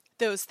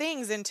those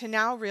things and to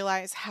now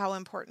realize how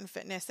important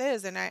fitness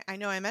is. And I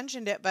know I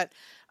mentioned it, but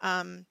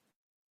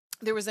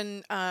there was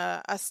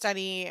a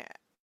study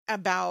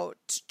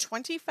about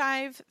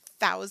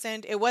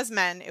 25,000, it was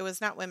men, it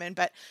was not women,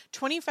 but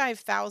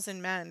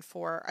 25,000 men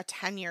for a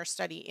 10-year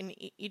study, and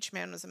each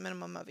man was a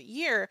minimum of a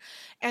year.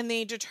 And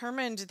they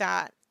determined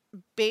that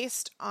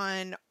based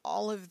on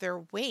all of their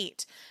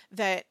weight,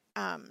 that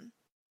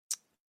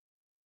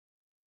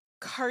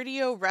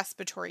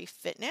cardiorespiratory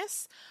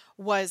fitness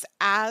was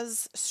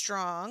as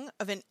strong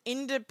of an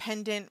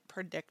independent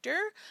predictor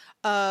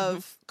Hmm.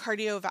 of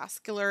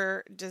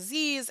cardiovascular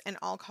disease and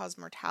all-cause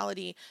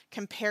mortality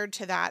compared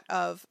to that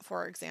of,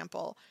 for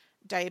example,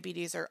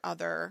 diabetes or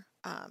other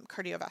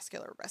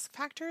cardiovascular risk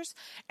factors.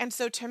 And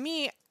so to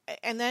me,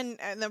 and then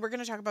we're going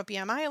to talk about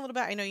BMI a little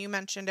bit. I know you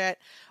mentioned it,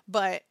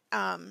 but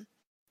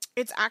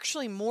it's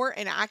actually more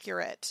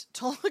inaccurate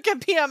to look at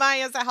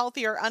BMI as a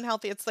healthy or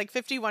unhealthy. It's like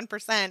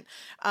 51%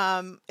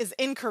 is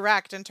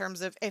incorrect in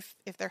terms of if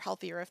they're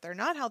healthy or if they're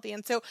not healthy.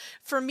 And so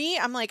for me,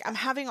 I'm like, I'm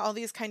having all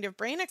these kind of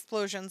brain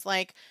explosions.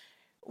 Like,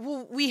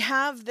 well, we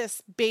have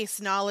this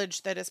base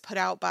knowledge that is put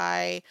out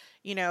by,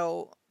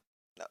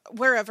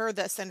 wherever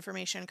this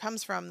information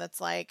comes from,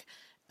 that's like,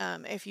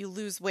 if you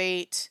lose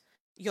weight,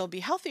 you'll be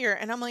healthier.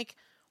 And I'm like,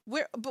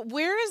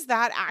 where is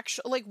that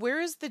actual, like, where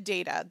is the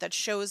data that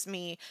shows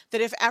me that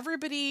if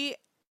everybody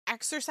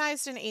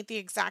exercised and ate the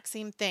exact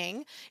same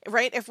thing,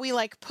 right? If we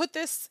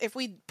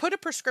put a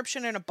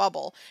prescription in a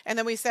bubble and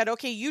then we said,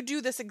 okay, you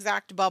do this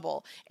exact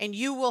bubble and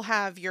you will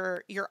have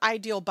your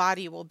ideal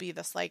body will be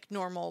this like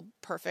normal,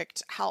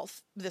 perfect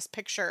health, this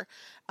picture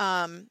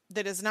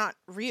that is not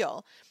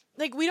real.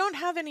 Like, we don't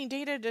have any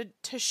data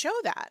to show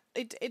that.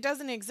 It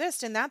doesn't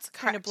exist. And that's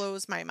kind of Correct.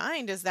 blows my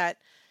mind, is that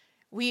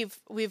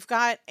we've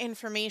got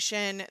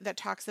information that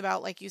talks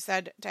about, like you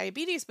said,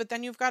 diabetes, but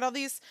then you've got all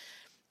these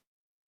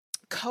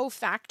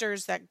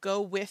cofactors that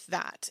go with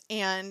that.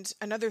 And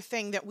another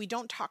thing that we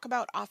don't talk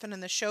about often in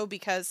the show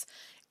because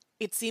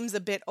it seems a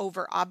bit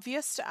over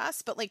obvious to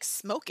us, but like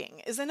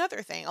smoking is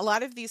another thing. A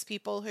lot of these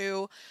people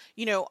who,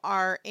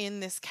 are in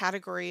this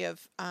category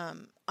of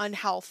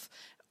unhealth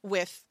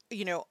with,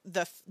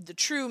 the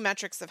true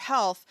metrics of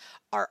health,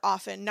 are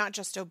often not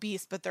just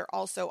obese, but they're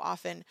also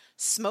often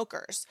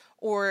smokers,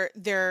 or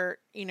they're,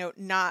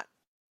 not,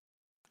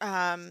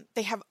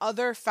 they have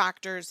other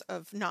factors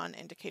of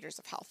non-indicators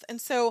of health.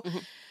 And so Hmm.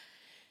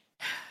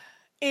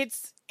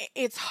 it's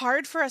it's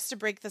hard for us to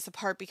break this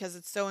apart because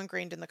it's so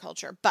ingrained in the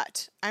culture.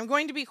 But I'm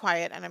going to be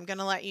quiet and I'm going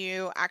to let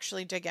you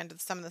actually dig into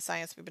some of the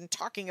science we've been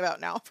talking about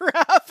now for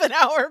half an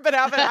hour, but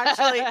haven't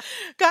actually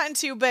gotten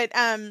to. But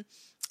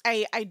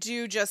I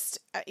do just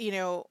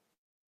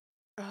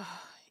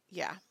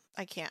yeah.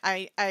 I can't.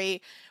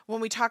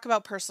 When we talk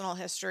about personal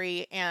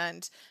history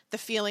and the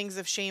feelings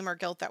of shame or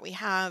guilt that we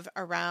have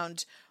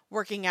around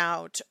working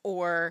out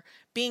or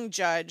being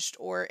judged,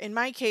 or in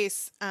my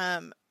case,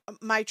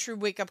 my true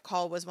wake up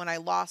call was when I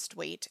lost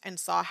weight and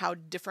saw how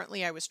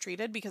differently I was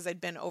treated because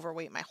I'd been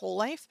overweight my whole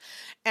life.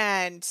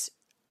 And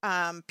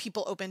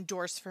people opened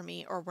doors for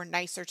me or were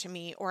nicer to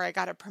me, or I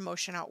got a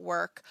promotion at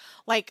work.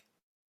 Like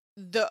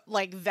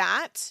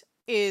that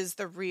is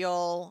the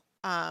real,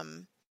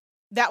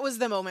 that was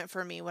the moment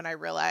for me when I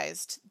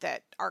realized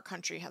that our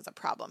country has a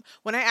problem.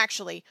 When I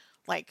actually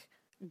like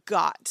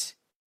got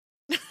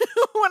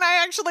when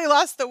I actually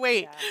lost the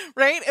weight, Yeah.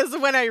 right? Is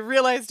when I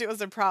realized it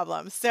was a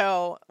problem.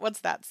 So,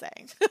 what's that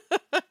saying?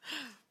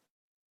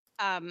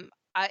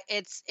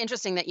 It's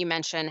interesting that you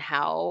mention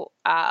how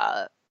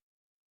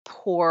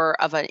poor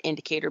of an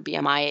indicator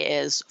BMI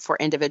is for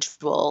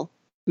individual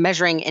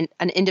measuring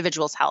an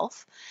individual's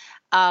health,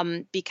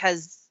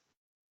 because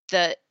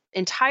the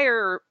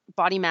entire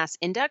body mass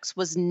index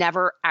was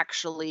never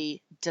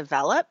actually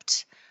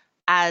developed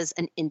as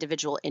an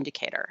individual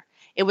indicator.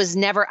 It was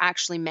never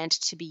actually meant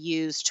to be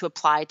used to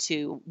apply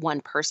to one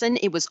person.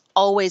 It was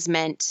always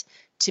meant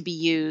to be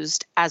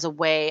used as a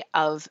way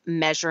of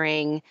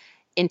measuring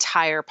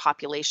entire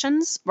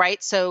populations,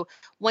 right? So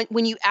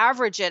when you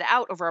average it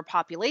out over a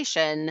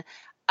population,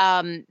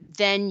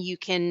 then you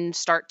can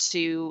start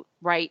to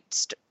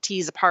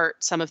tease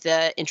apart some of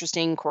the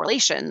interesting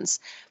correlations.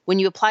 When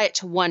you apply it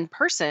to one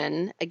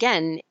person,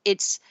 again,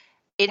 it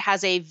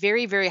has a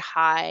very, very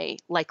high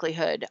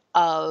likelihood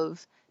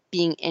of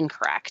being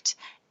incorrect.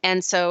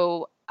 And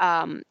so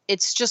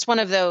it's just one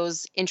of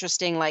those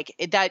interesting,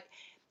 that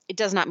it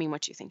does not mean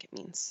what you think it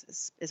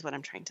means, is what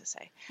I'm trying to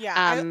say. Yeah,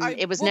 I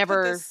It was will put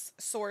never. this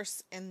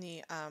source in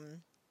the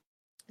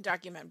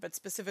document, but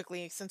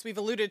specifically, since we've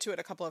alluded to it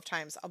a couple of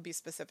times, I'll be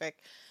specific.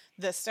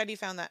 The study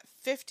found that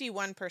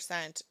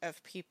 51%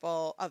 of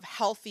people, of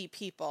healthy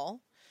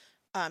people,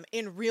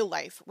 in real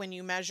life, when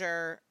you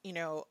measure,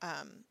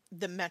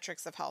 the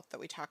metrics of health that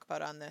we talk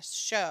about on this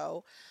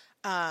show,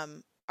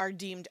 are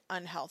deemed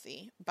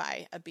unhealthy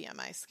by a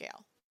BMI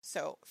scale.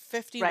 So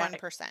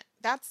 51%. Right.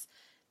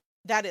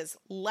 That is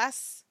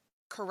less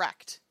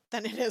correct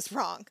than it is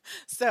wrong.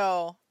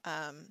 So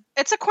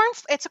It's a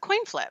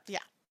coin flip. yeah.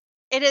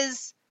 It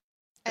is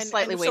a And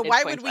slightly so weighted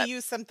why coin would we flip.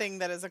 use something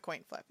that is a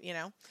coin flip,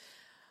 Yeah,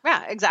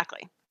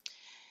 exactly.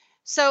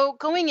 So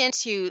going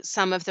into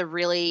some of the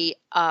really,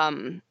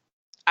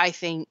 I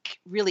think,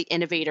 really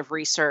innovative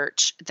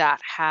research that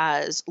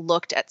has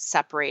looked at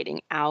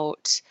separating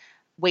out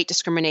weight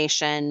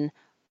discrimination,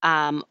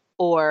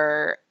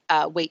 or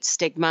weight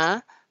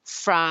stigma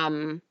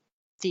from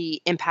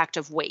the impact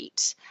of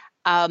weight.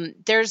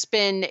 This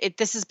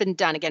has been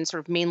done again,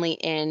 sort of mainly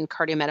in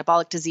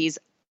cardiometabolic disease.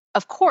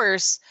 Of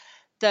course,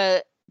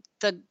 the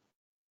the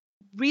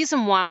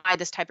reason why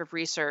this type of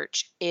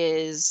research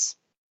is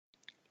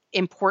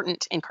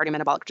important in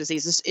cardiometabolic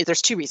diseases,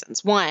 there's two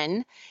reasons.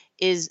 One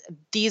is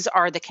these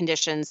are the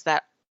conditions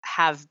that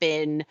have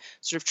been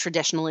sort of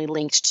traditionally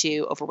linked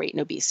to overweight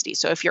and obesity.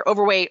 So if you're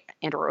overweight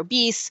and or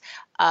obese,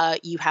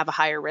 you have a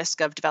higher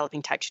risk of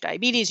developing type 2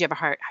 diabetes. You have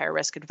a higher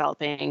risk of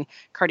developing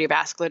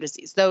cardiovascular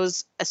disease.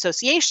 Those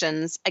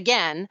associations,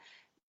 again,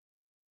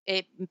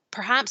 it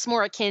perhaps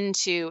more akin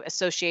to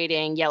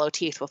associating yellow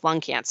teeth with lung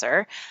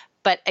cancer.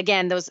 But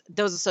again, those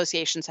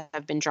associations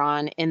have been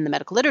drawn in the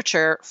medical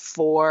literature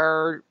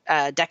for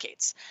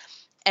decades.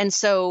 And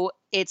so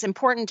it's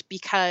important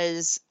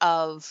because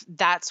of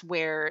that's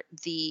where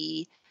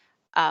the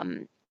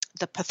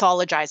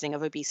pathologizing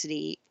of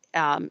obesity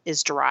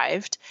is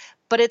derived.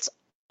 But it's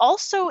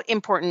also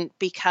important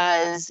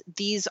because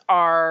these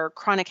are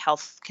chronic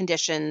health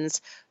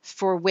conditions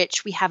for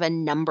which we have a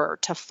number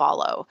to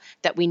follow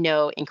that we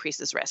know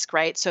increases risk,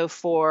 right? So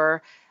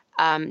for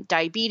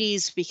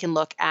diabetes, we can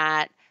look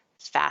at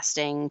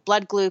fasting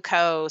blood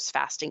glucose,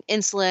 fasting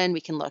insulin.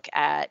 We can look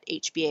at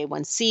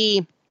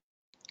HbA1c,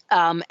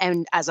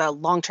 and as a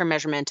long-term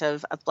measurement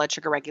of blood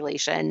sugar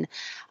regulation.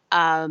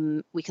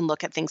 We can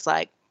look at things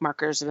like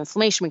markers of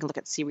inflammation. We can look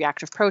at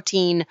C-reactive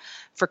protein.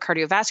 For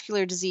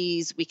cardiovascular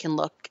disease, we can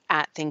look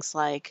at things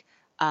like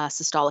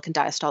systolic and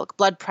diastolic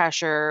blood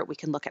pressure. We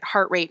can look at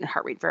heart rate and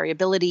heart rate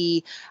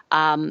variability.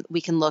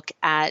 We can look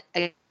at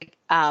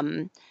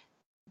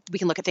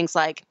things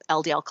like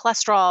LDL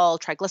cholesterol,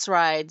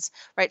 triglycerides,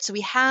 right? So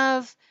we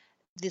have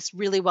this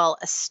really well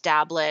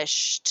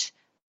established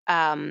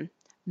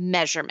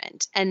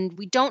measurement, and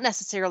we don't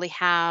necessarily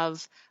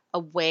have a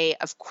way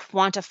of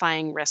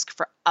quantifying risk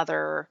for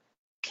other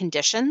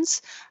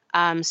conditions.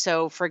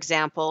 So, for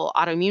example,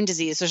 autoimmune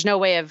disease, there's no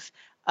way of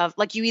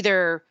like you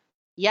either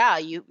yeah,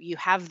 you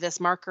have this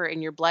marker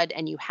in your blood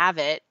and you have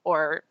it,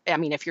 or I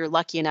mean, if you're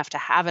lucky enough to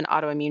have an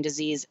autoimmune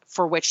disease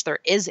for which there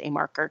is a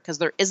marker, because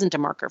there isn't a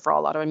marker for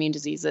all autoimmune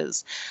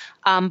diseases,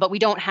 but we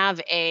don't have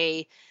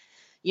a,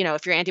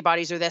 if your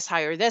antibodies are this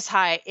high or this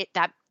high,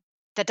 that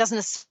doesn't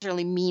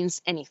necessarily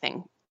means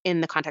anything in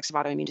the context of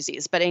autoimmune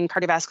disease. But in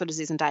cardiovascular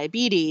disease and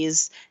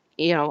diabetes,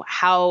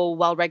 how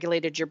well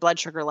regulated your blood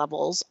sugar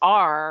levels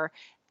are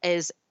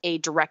is a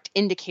direct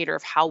indicator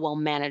of how well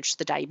managed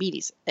the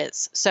diabetes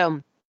is.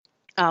 So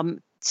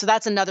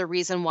that's another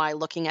reason why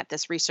looking at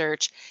this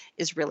research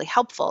is really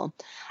helpful.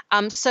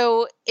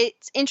 So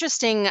it's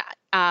interesting.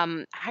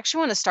 I actually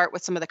want to start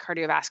with some of the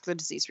cardiovascular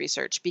disease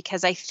research,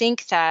 because I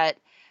think that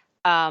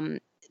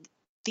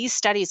these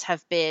studies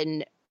have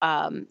been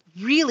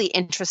really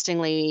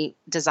interestingly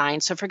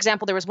designed. So, for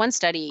example, there was one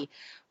study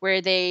where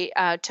they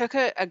took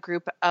a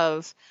group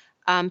of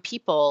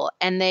people,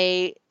 and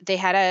they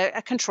had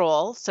a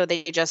control. So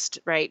they just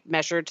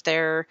measured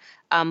their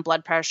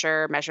blood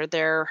pressure, measured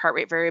their heart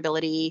rate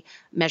variability,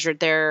 measured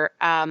their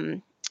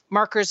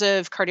markers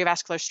of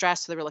cardiovascular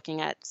stress. So they were looking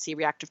at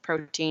C-reactive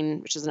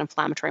protein, which is an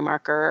inflammatory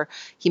marker,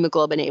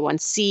 hemoglobin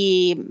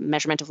A1C,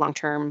 measurement of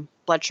long-term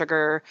blood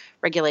sugar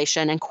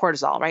regulation, and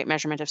cortisol,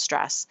 measurement of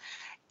stress.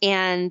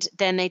 And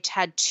then they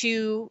had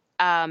two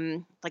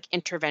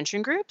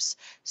intervention groups.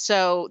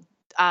 So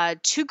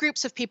two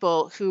groups of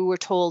people who were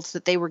told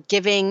that they were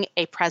giving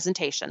a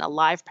presentation, a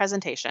live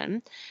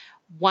presentation.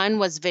 One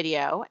was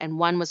video and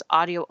one was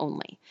audio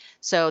only.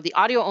 So the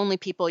audio only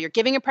people, you're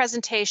giving a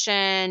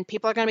presentation,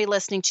 people are going to be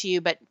listening to you,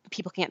 but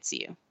people can't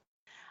see you.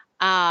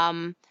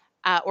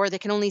 Or they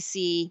can only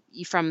see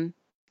you from,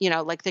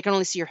 they can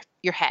only see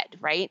your head,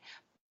 right?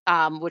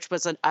 Which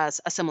was a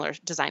similar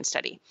design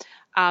study.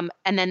 And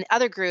then the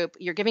other group,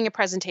 you're giving a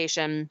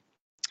presentation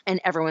and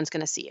everyone's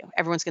going to see you.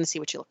 Everyone's going to see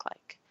what you look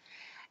like.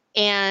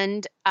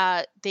 And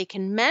they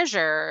can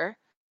measure,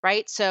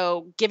 right?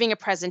 So giving a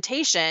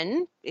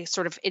presentation,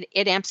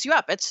 it amps you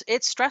up.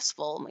 It's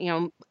stressful.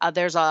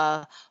 There's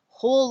a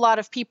whole lot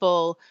of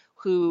people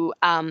who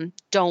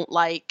don't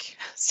like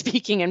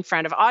speaking in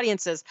front of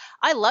audiences.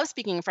 I love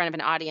speaking in front of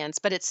an audience,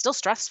 but it's still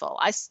stressful.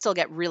 I still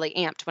get really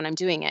amped when I'm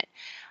doing it.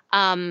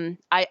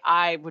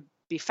 I would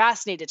be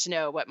fascinated to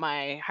know what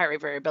my heart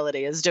rate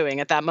variability is doing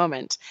at that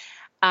moment.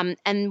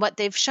 And what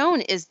they've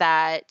shown is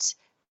that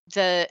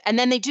and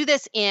then they do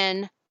this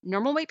in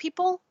normal weight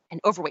people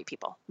and overweight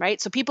people, right?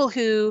 So people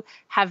who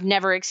have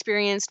never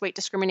experienced weight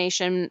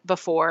discrimination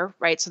before,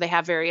 right? So they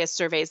have various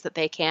surveys that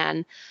they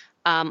can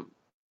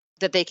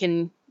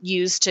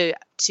use to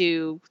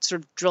sort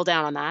of drill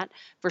down on that,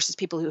 versus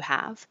people who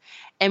have.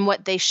 And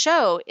what they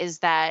show is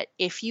that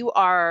if you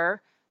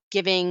are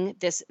giving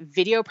this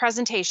video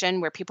presentation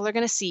where people are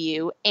going to see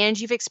you and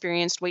you've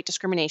experienced weight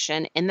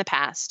discrimination in the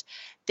past,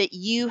 that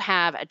you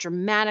have a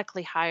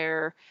dramatically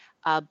higher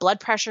blood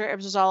pressure as a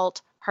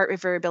result, heart rate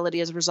variability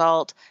as a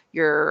result,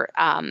 your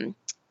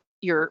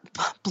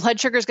blood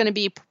sugar is going to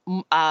be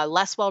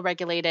less well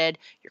regulated,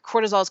 your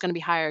cortisol is going to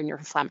be higher, and your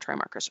inflammatory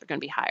markers are going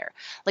to be higher.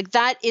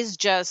 That is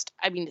just,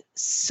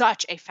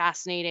 such a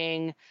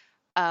fascinating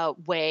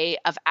way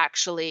of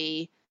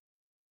actually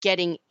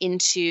getting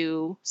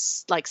into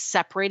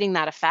separating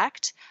that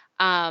effect.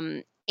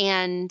 And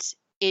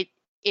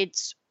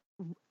it's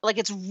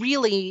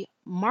really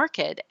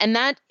marked. And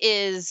that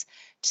is,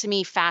 to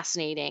me,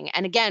 fascinating.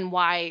 And again,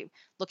 why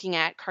looking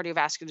at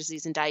cardiovascular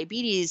disease and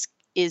diabetes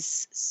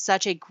is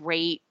such a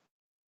great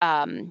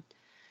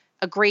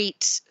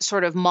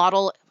sort of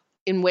model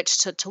in which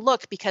to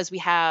look, because we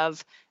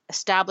have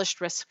established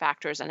risk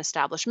factors and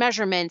established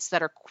measurements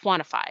that are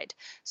quantified.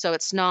 So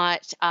it's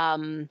not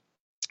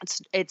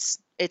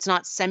it's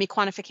not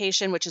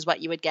semi-quantification, which is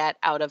what you would get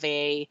out of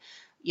a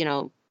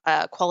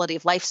quality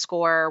of life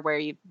score, where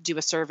you do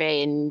a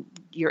survey and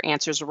your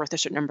answers are worth a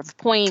certain number of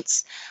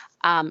points.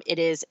 It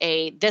is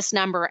this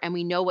number, and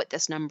we know what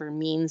this number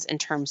means in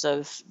terms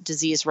of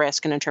disease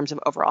risk and in terms of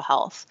overall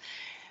health.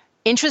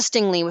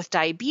 Interestingly, with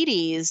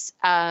diabetes,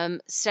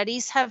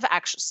 studies have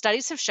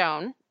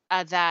shown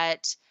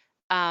that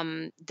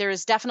there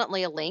is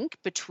definitely a link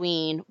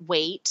between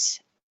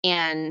weight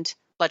and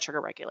blood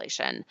sugar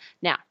regulation.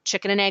 Now,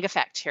 chicken and egg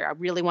effect here. I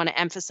really want to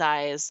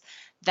emphasize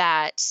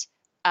that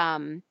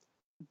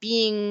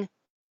being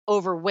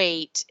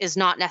overweight is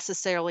not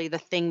necessarily the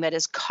thing that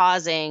is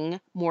causing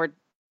more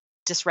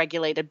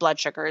dysregulated blood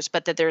sugars,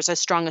 but that there's a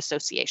strong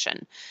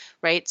association,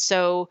 right?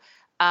 So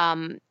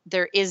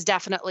there is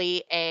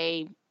definitely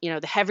the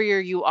heavier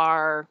you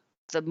are,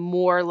 the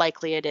more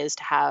likely it is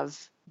to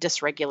have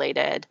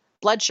dysregulated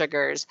blood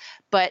sugars,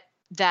 but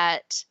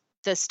that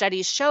the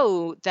studies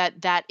show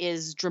that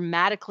is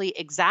dramatically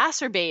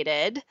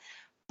exacerbated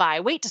by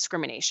weight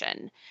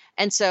discrimination.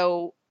 And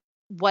so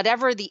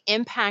whatever the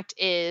impact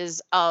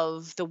is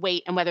of the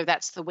weight, and whether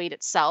that's the weight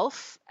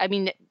itself,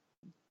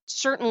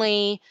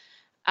 certainly,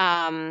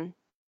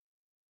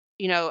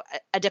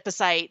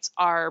 adipocytes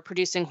are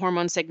producing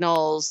hormone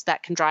signals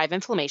that can drive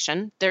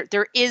inflammation.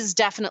 There is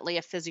definitely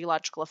a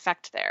physiological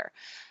effect there.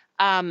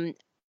 And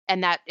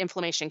and that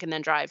inflammation can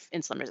then drive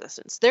insulin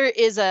resistance. There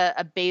is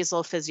a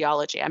basal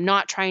physiology. I'm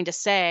not trying to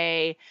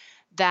say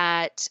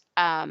that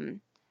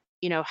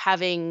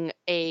having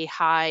a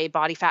high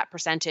body fat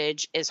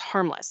percentage is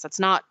harmless. That's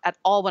not at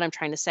all what I'm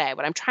trying to say.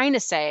 What I'm trying to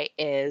say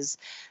is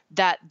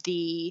that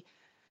the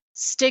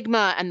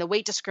stigma and the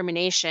weight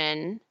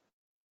discrimination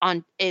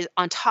on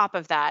top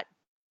of that,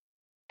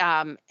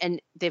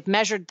 and they've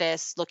measured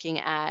this looking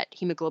at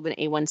hemoglobin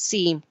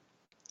A1C,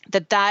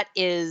 that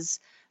is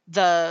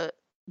the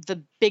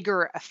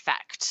bigger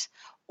effect,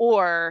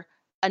 or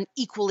an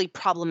equally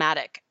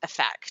problematic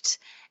effect.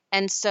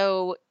 And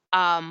so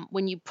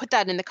when you put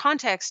that in the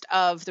context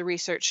of the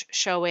research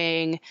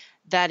showing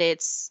that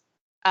it's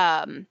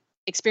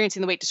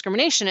experiencing the weight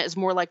discrimination is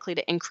more likely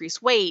to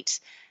increase weight,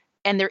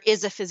 and there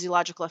is a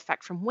physiological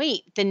effect from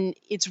weight, then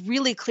it's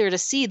really clear to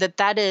see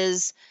that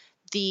is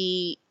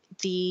the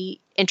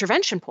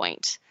intervention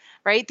point,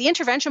 right? The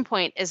intervention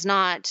point is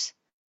not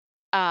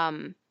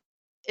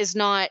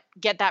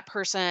get that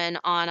person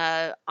on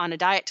a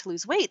diet to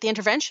lose weight. The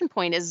intervention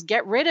point is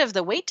get rid of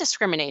the weight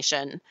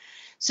discrimination.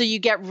 So you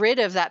get rid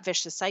of that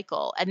vicious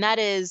cycle. And that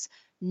is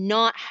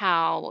not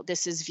how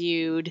this is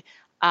viewed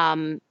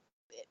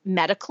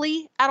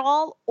medically at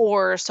all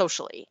or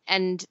socially.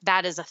 And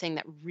that is a thing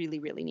that really,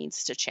 really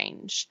needs to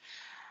change.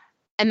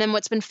 And then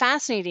what's been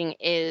fascinating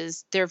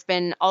is there have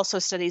been also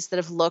studies that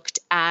have looked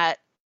at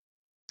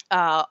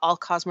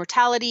all-cause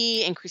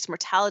mortality, increased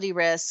mortality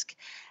risk.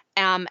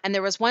 And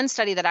there was one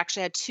study that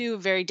actually had two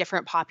very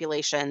different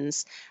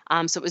populations.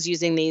 So it was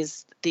using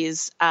these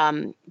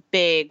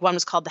big, one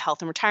was called the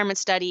Health and Retirement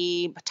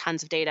Study,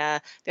 tons of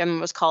data. The other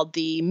one was called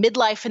the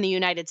Midlife in the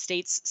United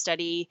States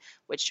Study,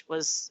 which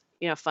was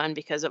fun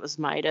because it was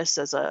MIDAS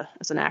as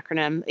an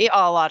acronym.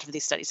 A lot of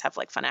these studies have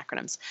like fun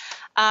acronyms.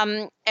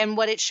 And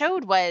what it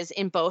showed was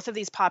in both of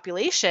these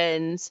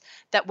populations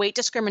that weight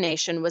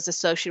discrimination was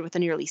associated with a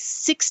nearly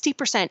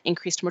 60%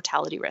 increased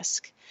mortality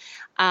risk.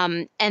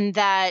 And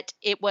that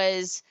it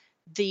was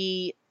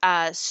the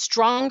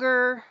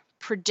stronger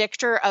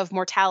predictor of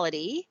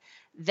mortality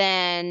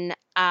than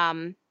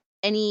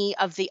any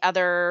of the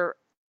other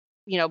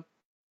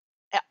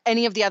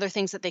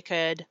things that they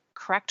could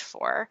correct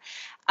for.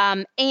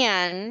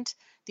 And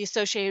the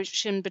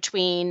association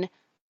between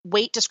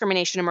weight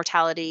discrimination and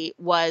mortality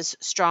was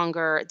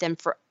stronger than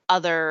for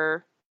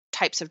other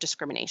types of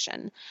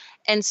discrimination.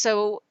 And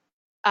so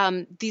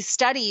these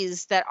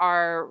studies that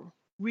are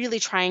really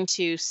trying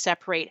to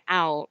separate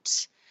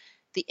out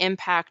the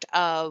impact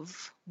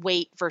of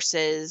weight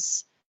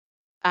versus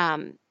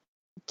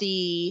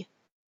the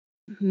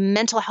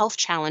mental health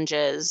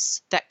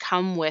challenges that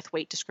come with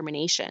weight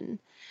discrimination.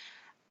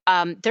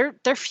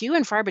 They're few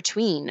and far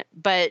between,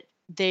 but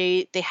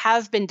they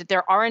have been.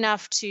 There are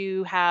enough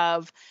to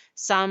have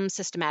some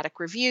systematic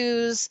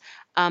reviews.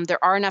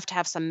 There are enough to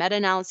have some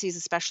meta-analyses,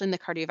 especially in the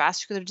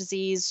cardiovascular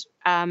disease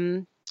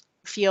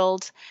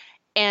field.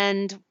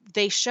 And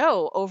they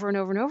show over and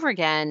over and over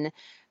again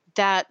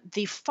that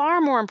the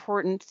far more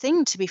important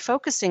thing to be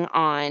focusing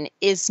on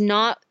is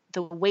not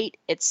the weight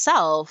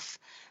itself,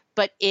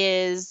 but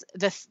is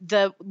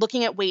the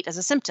looking at weight as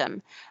a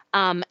symptom,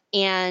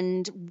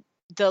 and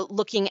the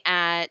looking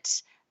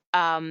at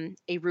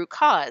a root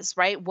cause,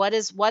 right? What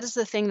is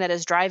the thing that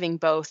is driving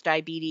both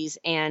diabetes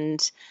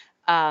and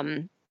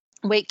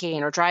weight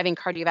gain, or driving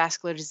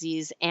cardiovascular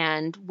disease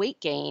and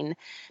weight gain?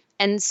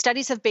 And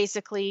studies have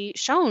basically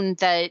shown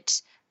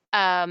that,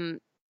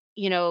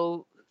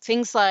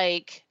 things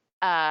like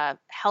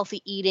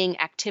healthy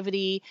eating,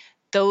 activity,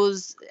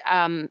 those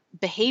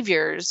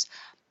behaviors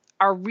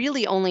are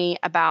really only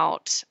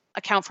account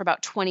for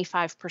about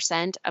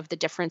 25% of the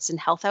difference in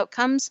health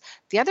outcomes.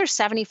 The other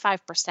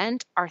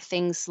 75% are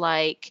things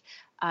like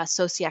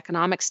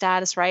socioeconomic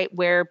status, right?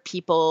 Where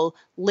people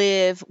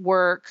live,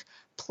 work,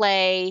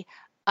 play,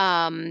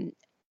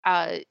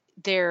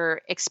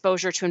 their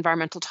exposure to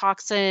environmental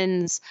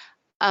toxins.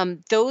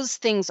 Those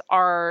things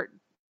are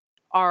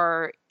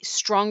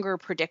stronger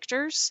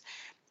predictors.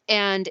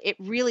 And it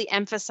really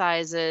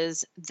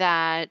emphasizes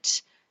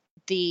that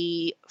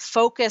the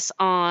focus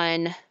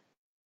on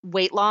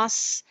weight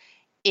loss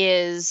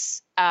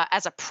is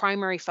as a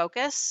primary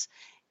focus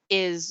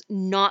is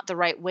not the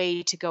right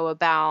way to go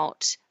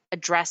about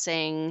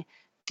addressing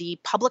the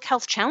public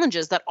health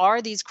challenges that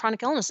are these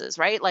chronic illnesses,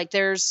 right? Like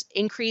there's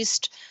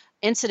increased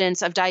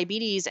incidence of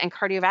diabetes and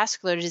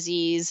cardiovascular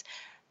disease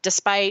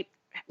despite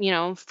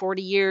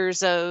 40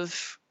 years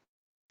of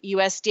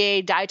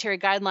USDA dietary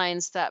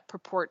guidelines that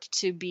purport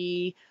to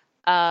be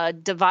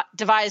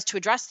devised to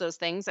address those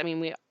things. I mean,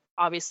 we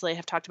obviously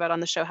have talked about on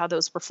the show how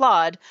those were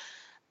flawed,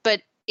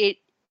 but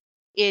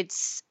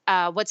it's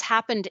what's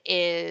happened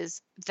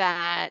is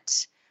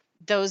that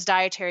those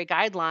dietary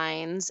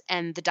guidelines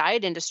and the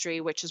diet industry,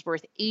 which is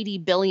worth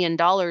 $80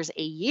 billion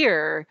a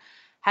year,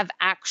 have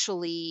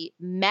actually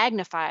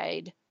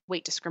magnified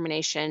weight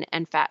discrimination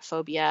and fat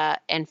phobia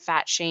and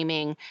fat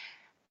shaming,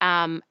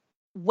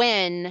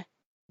 when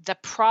the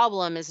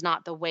problem is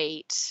not the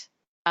weight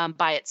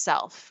by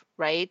itself,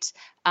 right?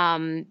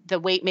 The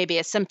weight may be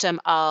a symptom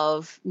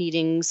of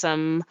needing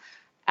some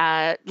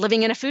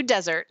living in a food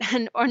desert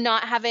or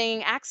not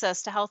having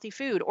access to healthy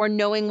food or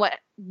knowing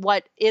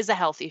what is a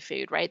healthy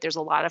food, right? There's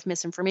a lot of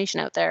misinformation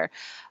out there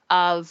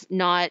of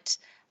not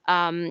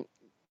having,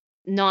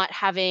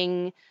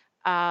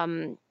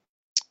 not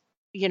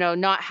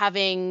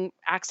having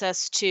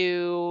access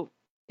to,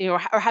 or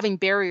having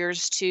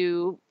barriers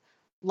to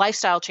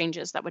lifestyle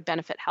changes that would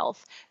benefit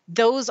health.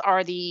 Those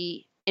are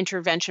the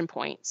intervention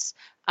points,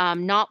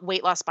 not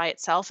weight loss by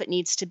itself. It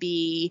needs to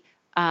be,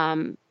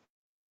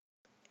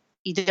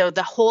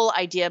 the whole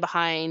idea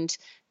behind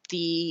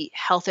the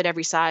health at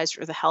every size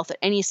or the health at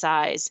any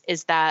size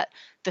is that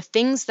the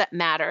things that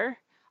matter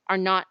are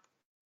not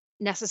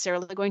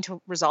necessarily going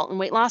to result in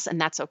weight loss, and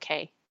that's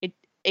okay.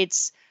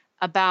 It's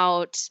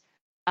about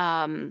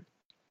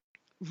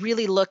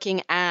really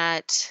looking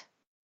at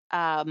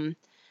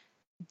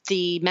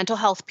the mental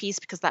health piece,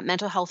 because that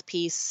mental health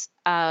piece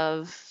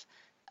of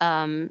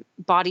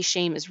body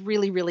shame is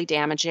really, really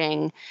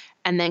damaging,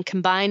 and then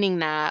combining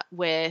that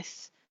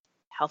with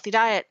healthy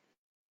diet.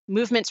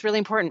 Movement's really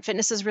important.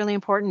 Fitness is really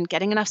important.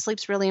 Getting enough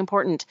sleep's really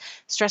important.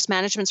 Stress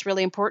management's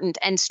really important.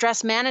 And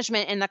stress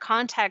management in the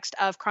context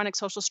of chronic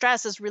social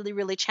stress is really,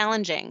 really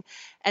challenging.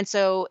 And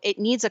so it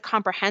needs a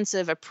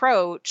comprehensive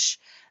approach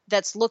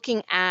that's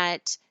looking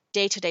at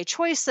day-to-day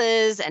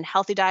choices and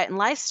healthy diet and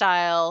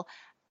lifestyle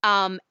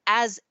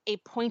as a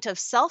point of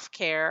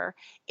self-care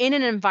in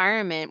an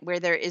environment where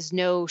there is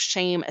no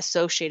shame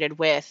associated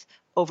with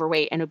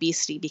overweight and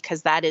obesity,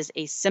 because that is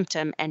a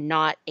symptom and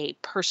not a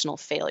personal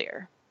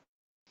failure.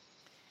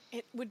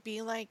 It would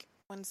be like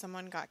when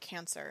someone got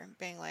cancer,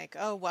 being like,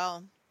 oh,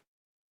 well,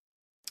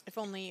 if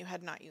only you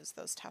had not used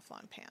those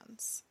Teflon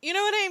pans. You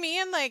know what I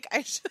mean? Like,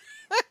 I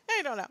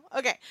don't know.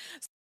 Okay.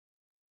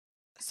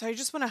 So I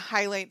just want to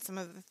highlight some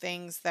of the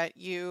things that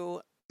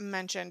you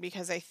mentioned,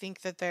 because I think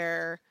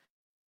that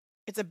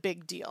it's a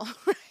big deal,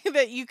 right?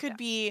 That you could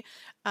be,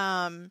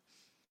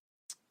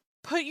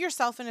 put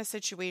yourself in a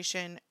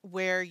situation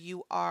where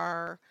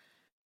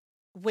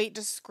weight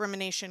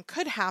discrimination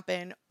could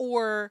happen,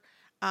 or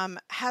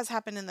has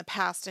happened in the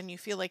past, and you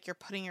feel like you're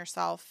putting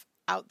yourself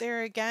out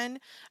there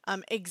again,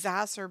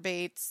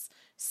 exacerbates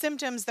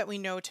symptoms that we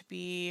know to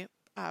be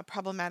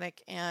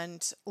problematic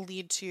and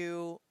lead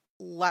to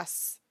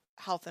less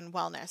health and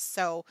wellness.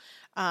 So,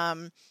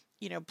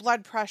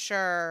 blood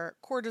pressure,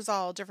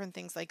 cortisol, different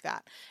things like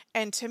that.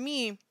 And to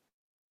me,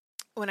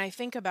 when I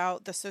think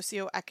about the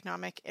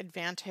socioeconomic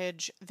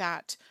advantage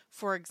that,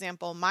 for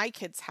example, my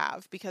kids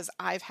have, because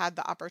I've had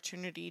the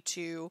opportunity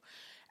to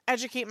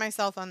educate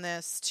myself on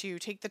this, to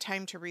take the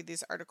time to read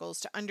these articles,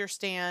 to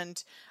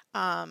understand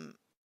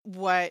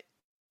what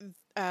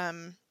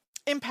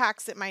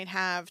impacts it might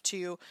have,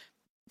 to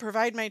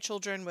provide my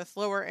children with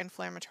lower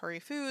inflammatory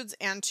foods,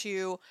 and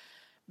to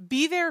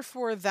be there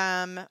for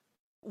them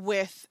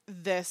with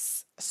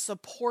this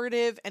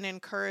supportive and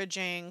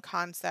encouraging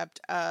concept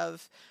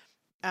of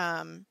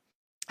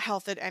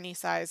health at any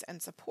size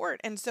and support.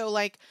 And so,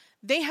 like,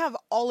 they have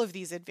all of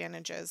these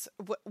advantages,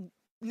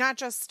 not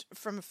just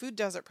from a food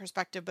desert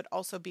perspective, but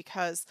also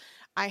because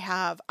I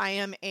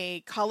am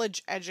a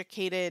college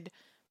educated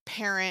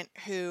parent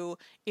who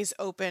is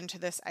open to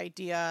this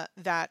idea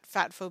that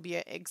fat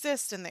phobia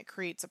exists and that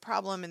creates a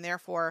problem, and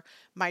therefore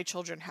my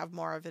children have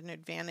more of an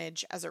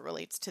advantage as it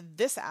relates to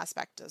this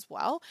aspect as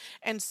well.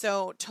 And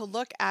so to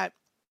look at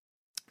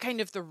kind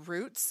of the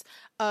roots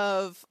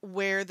of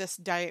where this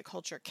diet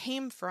culture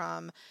came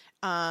from,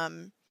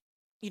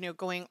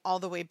 going all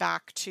the way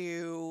back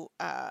to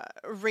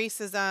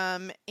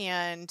racism,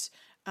 and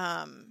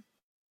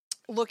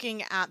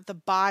looking at the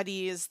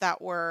bodies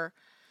that were,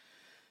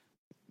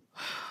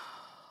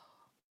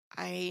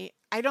 I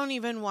don't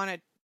even want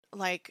to,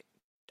 like,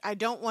 I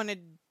don't want to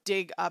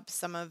dig up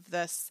some of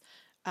this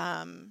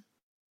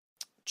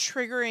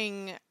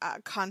triggering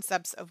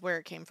concepts of where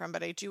it came from,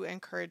 but I do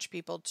encourage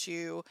people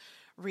to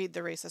read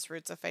The Racist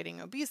Roots of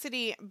Fighting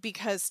Obesity,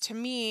 because to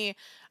me,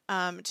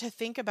 to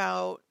think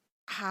about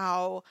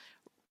how,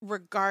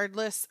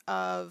 regardless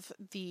of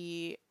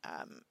the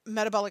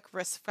metabolic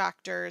risk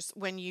factors,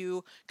 when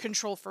you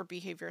control for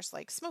behaviors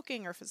like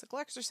smoking or physical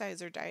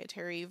exercise or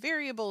dietary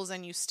variables,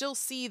 and you still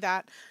see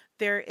that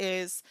there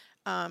is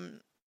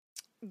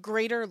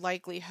greater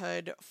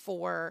likelihood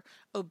for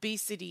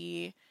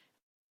obesity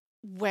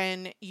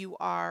when you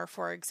are,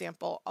 for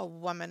example, a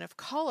woman of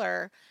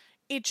color,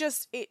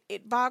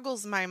 it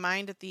boggles my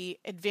mind at the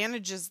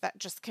advantages that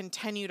just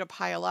continue to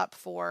pile up,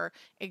 for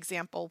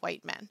example,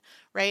 white men,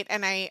 right?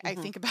 And I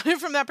think about it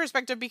from that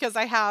perspective, because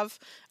I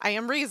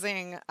am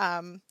raising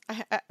a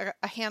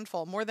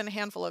handful, more than a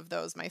handful of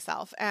those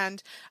myself,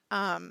 and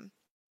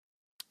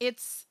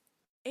it's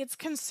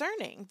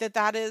concerning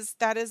that is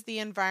the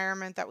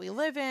environment that we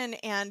live in,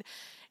 and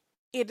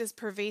it is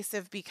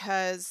pervasive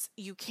because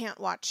you can't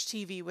watch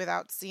TV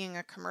without seeing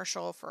a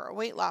commercial for a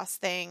weight loss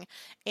thing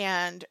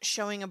and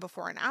showing a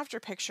before and after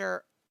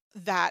picture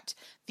that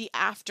the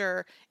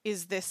after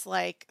is this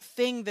like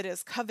thing that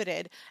is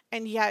coveted,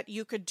 and yet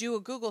you could do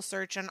a Google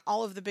search on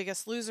all of the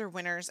Biggest Loser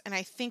winners, and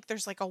I think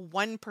there's like a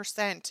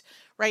 1%,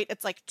 right?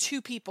 It's like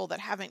two people that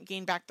haven't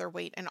gained back their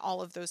weight in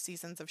all of those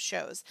seasons of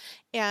shows,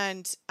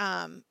 and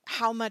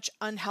how much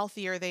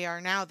unhealthier they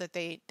are now that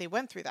they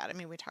went through that. I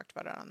mean, we talked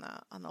about it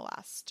on the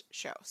last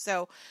show.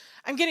 So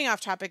I'm getting off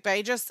topic, but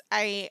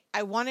I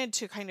wanted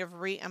to kind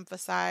of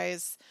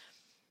re-emphasize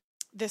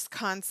this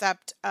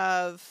concept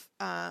of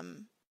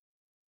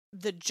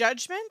the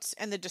judgment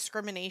and the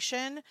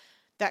discrimination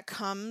that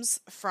comes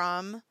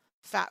from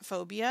fat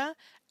phobia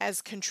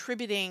as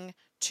contributing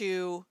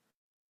to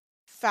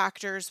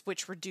factors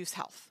which reduce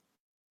health.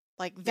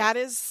 Like that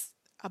is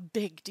a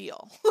big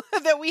deal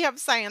that we have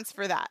science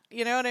for that.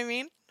 You know what I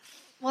mean?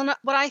 Well,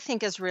 what I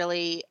think is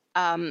really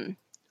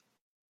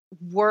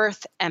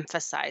worth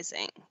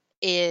emphasizing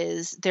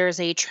is there's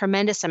a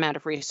tremendous amount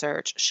of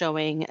research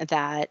showing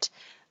that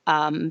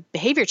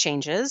behavior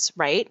changes,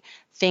 right?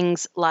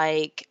 Things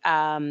like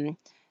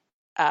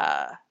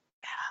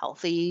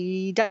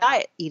healthy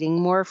diet,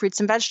 eating more fruits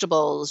and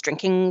vegetables,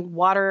 drinking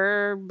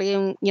water,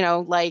 being,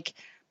 like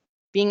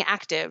being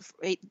active.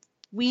 Right?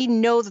 We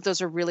know that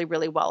those are really,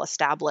 really well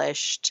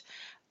established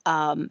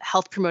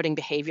health promoting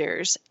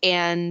behaviors.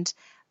 And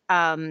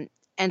so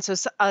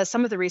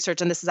some of the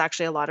research, and this is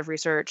actually a lot of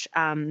research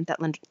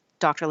that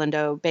Dr.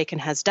 Lindo Bacon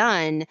has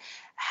done,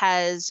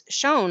 has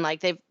shown like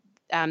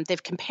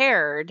they've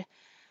compared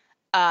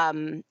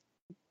a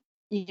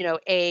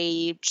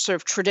sort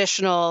of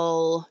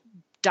traditional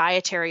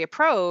dietary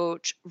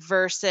approach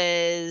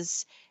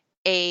versus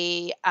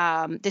they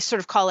sort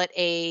of call it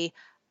a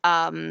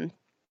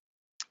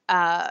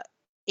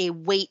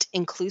weight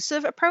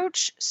inclusive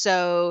approach.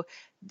 So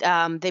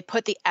they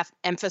put the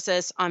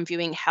emphasis on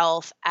viewing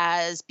health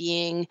as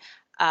being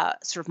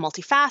sort of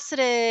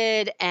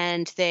multifaceted,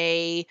 and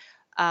they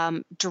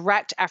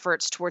direct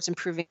efforts towards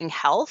improving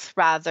health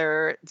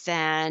rather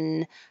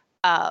than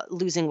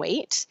losing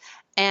weight.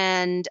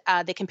 And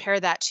they compare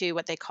that to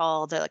what they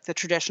call the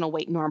traditional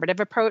weight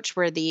normative approach,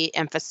 where the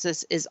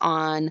emphasis is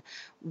on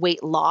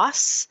weight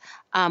loss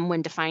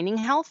when defining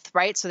health,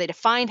 right? So they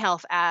define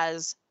health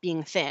as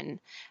being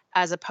thin,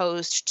 as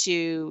opposed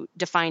to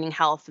defining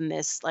health in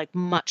this like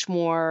much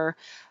more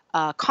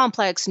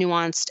complex,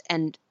 nuanced,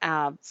 and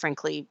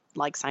frankly,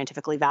 like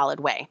scientifically valid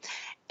way.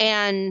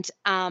 And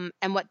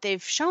what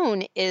they've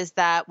shown is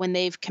that when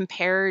they've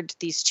compared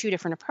these two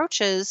different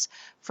approaches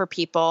for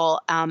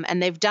people,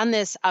 and they've done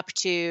this up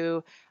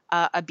to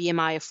a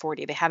BMI of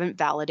 40. They haven't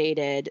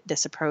validated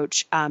this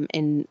approach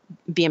in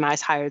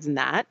BMIs higher than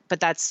that, but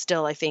that's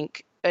still, I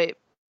think the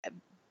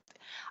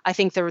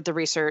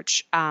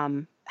research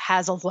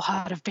has a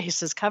lot of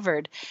bases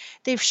covered.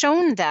 They've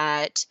shown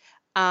that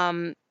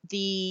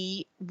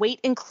the weight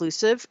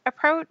inclusive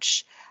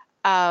approach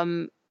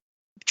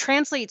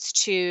translates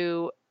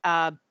to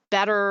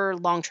better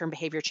long-term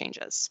behavior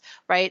changes,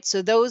 right?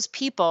 So those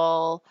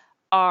people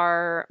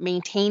are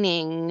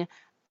maintaining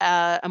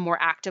a more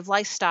active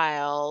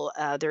lifestyle.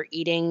 They're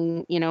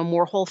eating,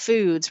 more whole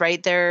foods,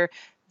 right? They're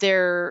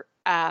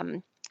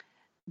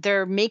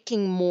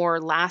making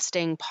more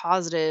lasting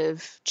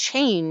positive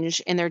change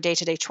in their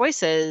day-to-day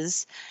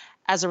choices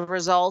as a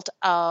result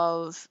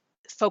of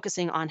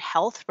focusing on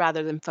health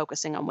rather than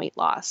focusing on weight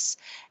loss.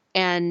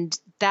 And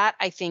that,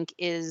 I think,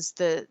 is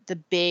the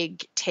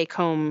big take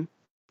home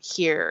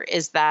here,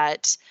 is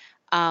that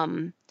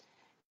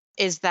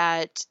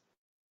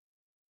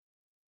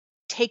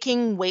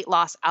taking weight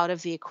loss out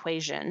of the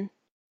equation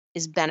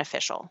is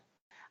beneficial.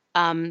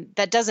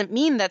 That doesn't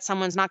mean that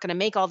someone's not going to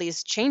make all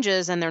these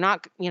changes and they're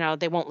not,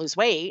 they won't lose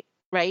weight,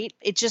 right?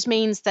 It just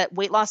means that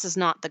weight loss is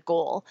not the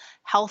goal.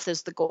 Health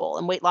is the goal,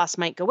 and weight loss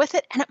might go with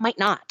it and it might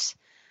not.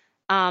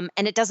 And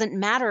it doesn't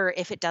matter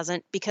if it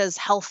doesn't, because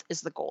health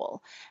is the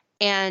goal.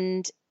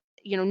 And,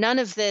 none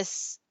of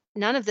this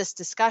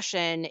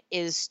discussion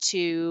is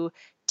to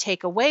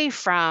take away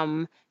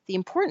from the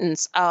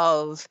importance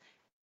of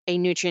a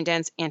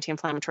nutrient-dense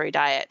anti-inflammatory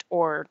diet,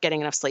 or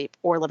getting enough sleep,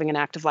 or living an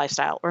active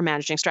lifestyle, or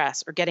managing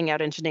stress, or getting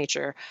out into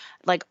nature.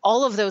 Like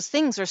all of those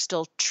things are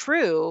still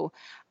true.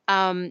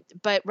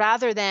 But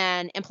rather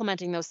than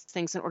implementing those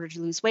things in order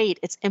to lose weight,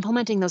 it's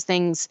implementing those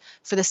things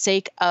for the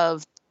sake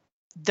of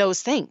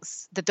those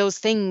things, that those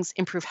things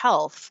improve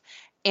health.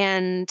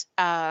 And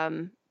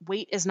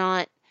weight is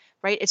not,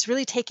 right? It's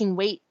really taking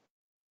weight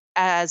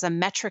as a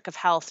metric of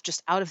health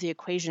just out of the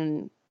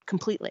equation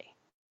completely.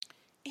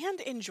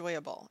 And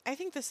enjoyable. I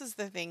think this is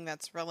the thing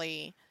that's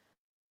really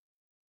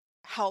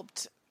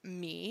helped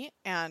me,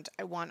 and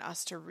I want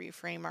us to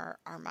reframe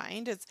our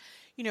mind. It's,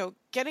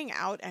 getting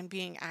out and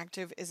being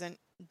active isn't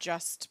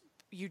just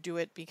you do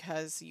it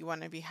because you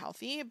want to be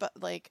healthy, but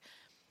like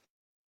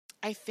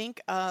I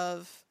think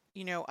of,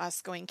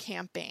 us going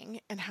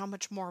camping and how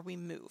much more we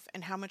move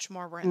and how much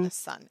more we're in the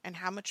sun and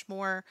how much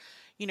more,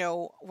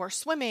 we're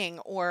swimming,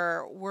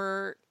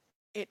 or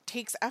it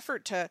takes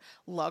effort to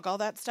lug all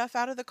that stuff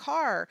out of the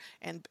car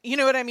and, you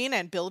know what I mean?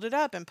 And build it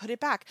up and put it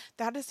back.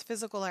 That is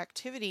physical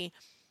activity.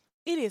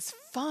 it is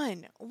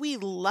fun. We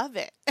love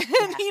it.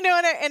 And Yeah. you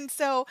know, and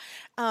so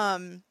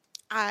um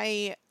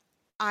I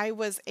I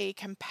was a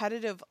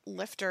competitive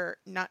lifter,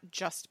 not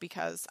just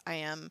because I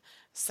am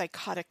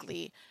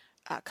psychotically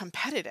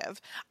competitive.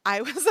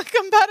 I was a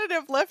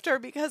competitive lifter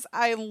because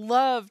I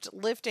loved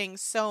lifting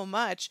so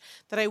much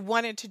that I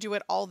wanted to do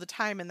it all the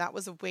time. And that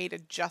was a way to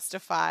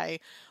justify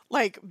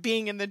like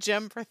being in the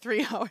gym for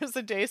 3 hours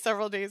a day,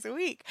 several days a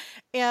week.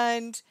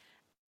 And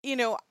you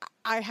know,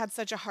 I had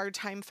such a hard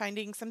time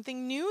finding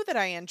something new that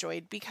I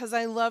enjoyed because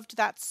I loved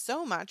that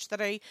so much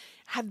that I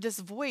had this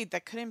void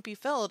that couldn't be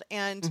filled.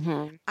 And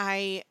Hmm.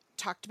 I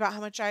talked about how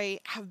much I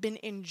have been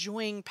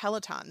enjoying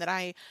Peloton, that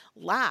I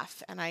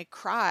laugh and I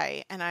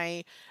cry and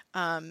I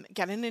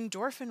get an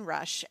endorphin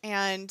rush.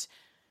 And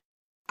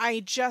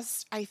I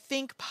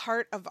think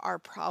part of our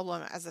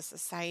problem as a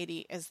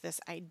society is this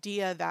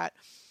idea that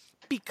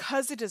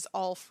because it is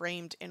all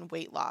framed in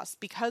weight loss,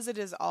 because it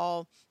is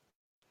all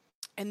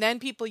and then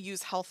people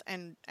use health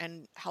and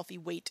healthy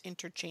weight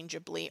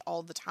interchangeably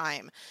all the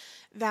time,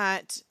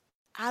 that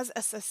as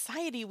a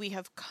society we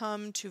have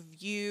come to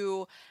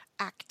view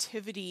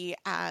activity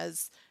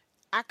as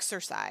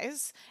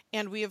exercise,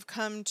 and we have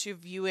come to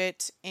view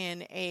it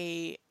in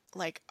a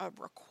like a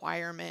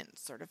requirement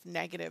sort of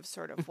negative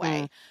sort of Hmm.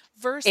 way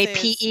A versus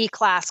PE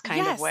class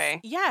kind of yes,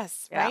 way.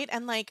 yes, Yeah. right?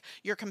 And like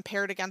you're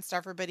compared against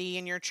everybody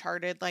and you're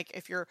charted like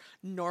if you're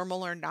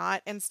normal or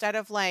not, instead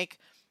of like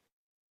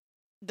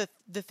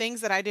the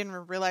things that I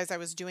didn't realize I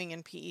was doing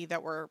in PE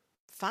that were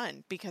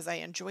fun because I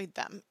enjoyed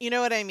them. You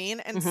know what I mean?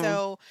 And Hmm.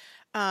 so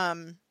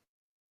um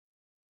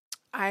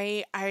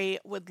I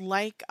would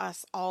like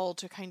us all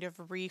to kind of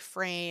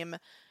reframe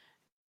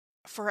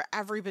for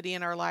everybody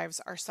in our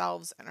lives,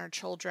 ourselves and our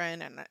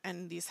children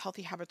and these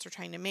healthy habits we're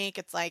trying to make.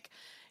 It's like,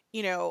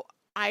 you know,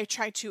 I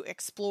try to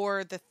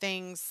explore the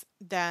things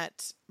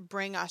that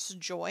bring us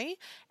joy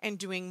and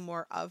doing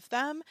more of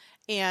them.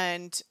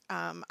 And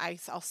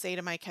I'll say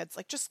to my kids,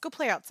 like, just go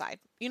play outside.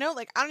 You know,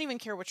 like, I don't even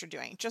care what you're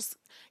doing. Just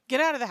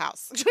get out of the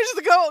house.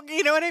 Just go,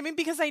 you know what I mean?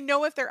 Because I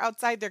know if they're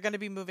outside, they're going to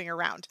be moving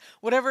around.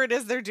 Whatever it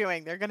is they're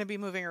doing, they're going to be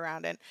moving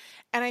around. And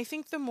I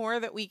think the more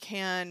that we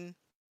can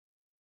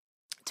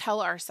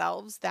tell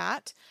ourselves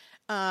that,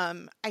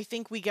 I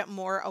think we get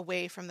more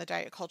away from the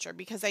diet culture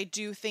because I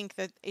do think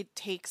that it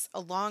takes a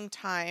long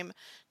time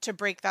to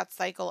break that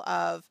cycle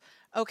of,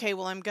 okay,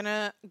 well, I'm going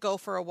to go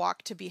for a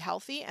walk to be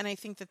healthy. And I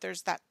think that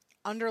there's that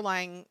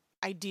underlying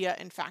idea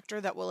and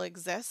factor that will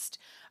exist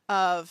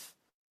of,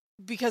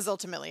 because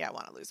ultimately I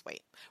want to lose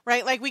weight,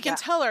 right? Like we can Yeah.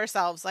 tell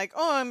ourselves like,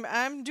 oh,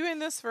 I'm doing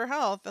this for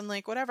health and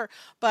like whatever.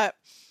 But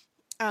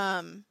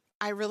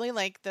I really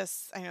like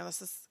this. I know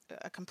this is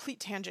a complete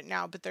tangent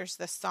now, but there's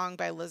this song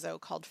by Lizzo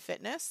called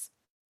Fitness.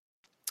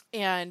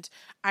 And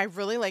I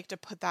really like to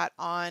put that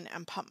on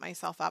and pump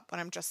myself up when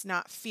I'm just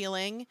not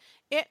feeling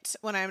it,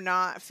 when I'm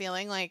not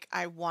feeling like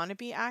I want to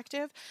be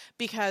active,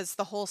 because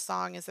the whole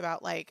song is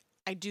about like,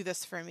 I do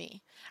this for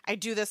me. I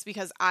do this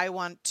because I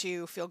want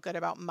to feel good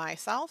about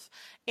myself.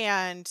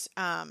 And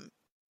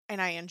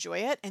I enjoy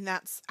it. And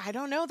that's, I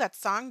don't know, that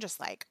song just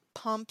like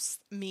pumps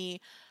me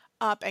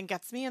up and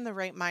gets me in the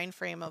right mind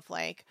frame of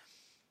like,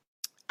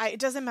 it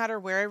doesn't matter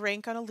where I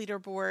rank on a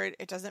leaderboard.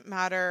 It doesn't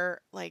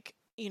matter, like,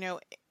 you know,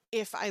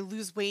 if I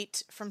lose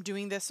weight from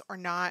doing this or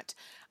not.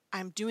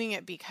 I'm doing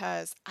it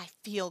because I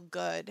feel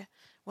good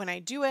when I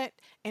do it.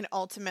 And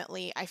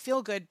ultimately, I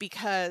feel good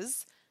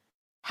because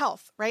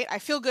health, right? I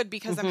feel good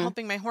because I'm Hmm.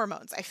 helping my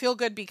hormones. I feel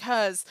good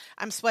because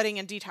I'm sweating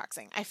and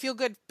detoxing. I feel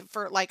good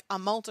for like a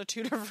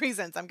multitude of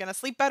reasons. I'm going to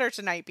sleep better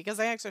tonight because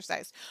I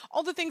exercised.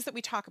 All the things that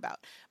we talk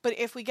about. But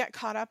if we get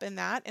caught up in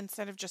that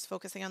instead of just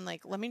focusing on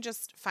like, let me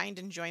just find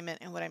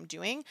enjoyment in what I'm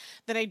doing,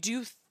 then I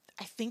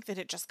think that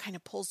it just kind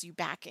of pulls you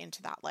back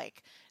into that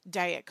like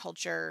diet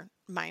culture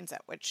mindset,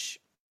 which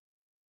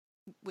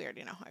weird,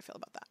 you know how I feel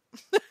about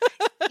that.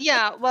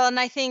 Yeah, well, and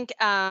I think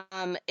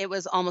it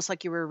was almost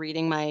like you were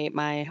reading my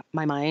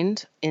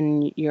mind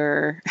in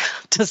your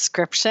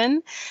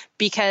description,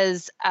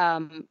 because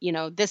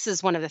this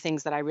is one of the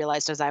things that I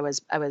realized as I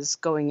was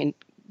going and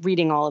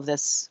reading all of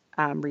this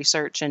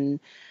research, and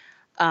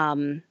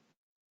um,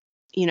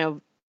 you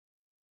know,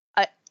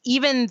 uh,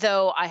 even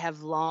though I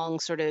have long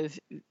sort of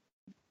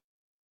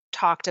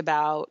talked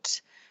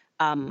about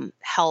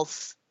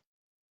health,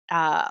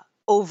 uh,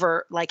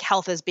 over like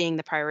health as being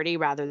the priority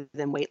rather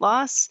than weight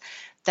loss,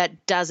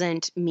 that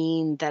doesn't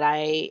mean that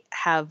I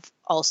have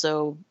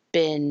also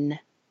been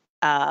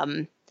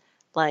um,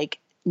 like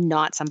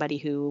not somebody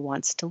who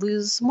wants to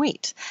lose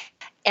weight.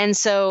 And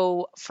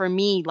so for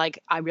me,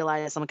 like I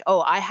realized I'm like,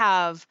 oh, I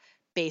have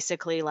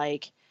basically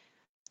like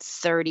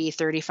 30,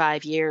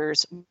 35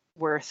 years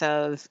worth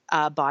of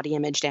body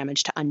image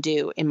damage to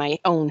undo in my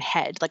own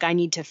head. Like I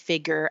need to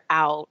figure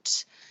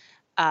out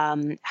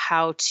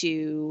how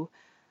to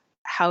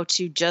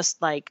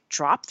just like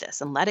drop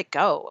this and let it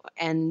go,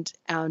 and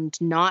um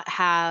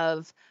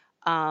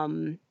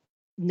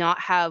not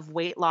have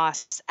weight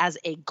loss as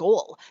a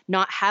goal,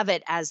 not have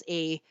it as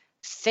a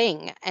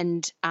thing.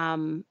 And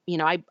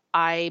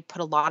I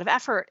put a lot of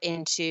effort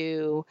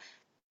into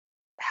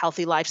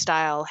healthy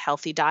lifestyle,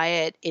 healthy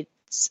diet, it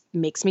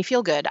makes me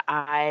feel good.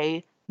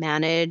 I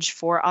manage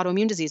for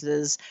autoimmune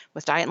diseases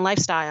with diet and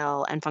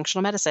lifestyle and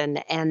functional medicine.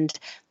 And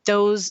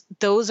those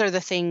are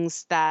the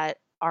things that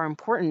are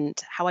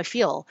important. How I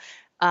feel,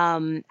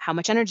 how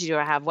much energy do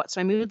I have? What's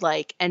my mood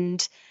like?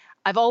 And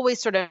I've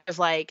always sort of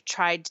like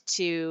tried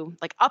to,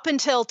 like, up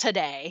until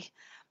today,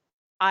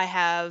 I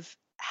have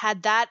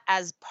had that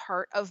as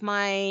part of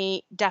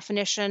my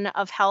definition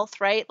of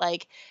health, right?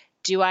 Like,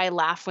 do I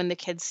laugh when the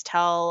kids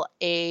tell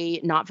a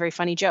not very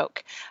funny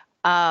joke?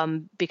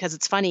 Because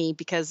it's funny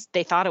because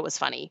they thought it was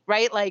funny,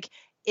 right? Like,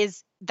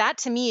 is that,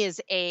 to me, is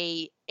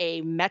a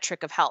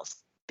metric of health.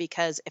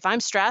 Because if I'm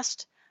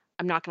stressed,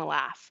 I'm not going to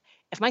laugh.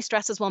 If my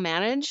stress is well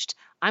managed,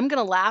 I'm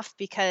going to laugh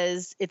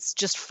because it's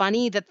just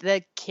funny that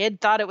the kid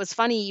thought it was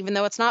funny, even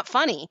though it's not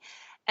funny.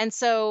 And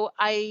so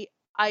I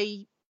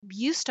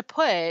used to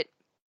put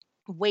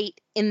weight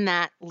in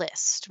that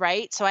list,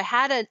 right? So I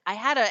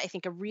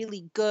think a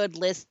really good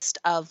list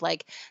of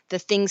like the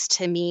things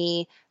to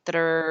me that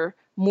are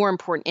more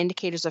important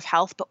indicators of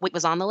health, but weight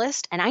was on the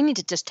list and I need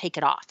to just take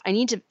it off.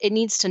 It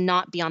needs to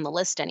not be on the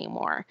list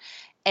anymore.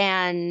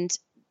 And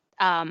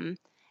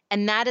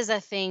and that is a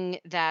thing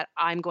that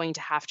I'm going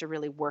to have to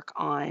really work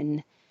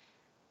on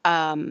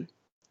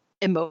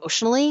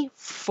emotionally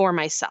for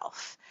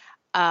myself.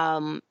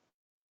 And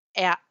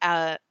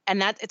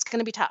that it's going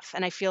to be tough.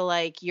 And I feel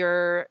like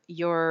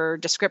your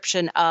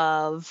description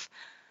of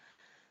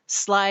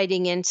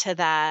sliding into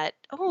that,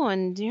 oh,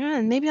 and yeah,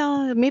 maybe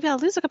I'll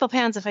lose a couple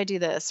pounds if I do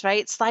this,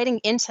 right? Sliding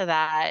into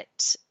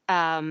that,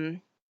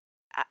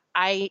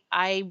 I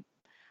I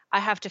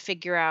have to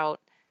figure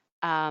out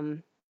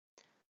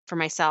for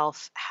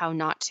myself how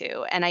not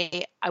to. And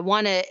I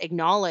want to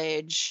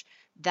acknowledge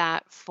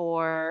that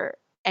for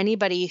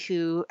anybody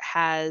who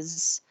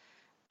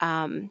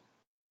um,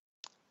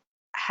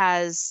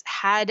 has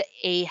had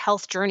a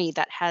health journey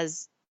that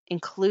has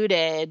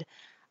included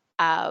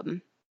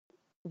um,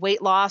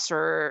 weight loss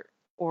or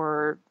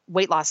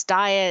weight loss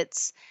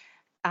diets,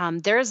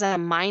 there's a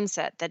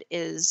mindset that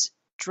is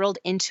drilled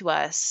into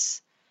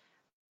us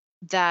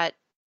that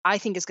I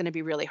think is going to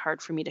be really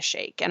hard for me to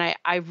shake. And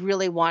I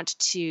really want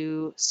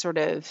to sort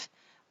of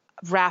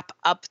wrap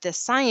up the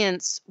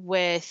science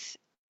with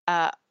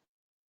uh,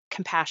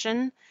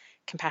 compassion,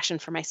 compassion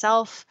for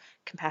myself,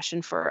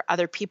 compassion for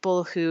other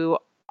people who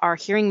are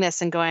hearing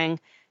this and going,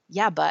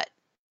 yeah, but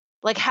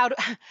like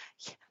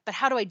but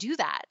how do I do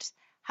that?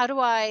 How do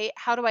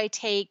I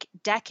take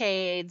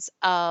decades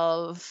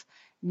of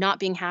not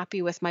being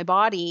happy with my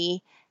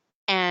body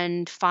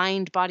and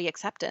find body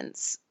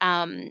acceptance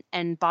and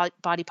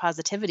body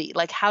positivity?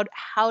 Like how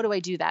do I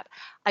do that?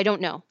 I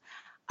don't know.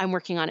 I'm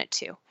working on it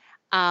too.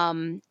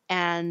 And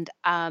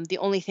the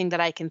only thing that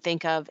I can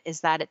think of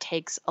is that it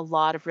takes a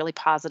lot of really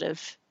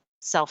positive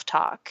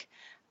self-talk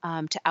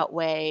to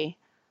outweigh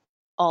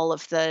all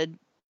of the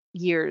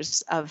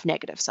years of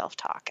negative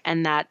self-talk,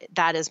 and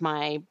that is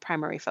my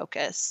primary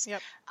focus.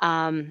 Yep.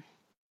 Um,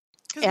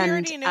 Because we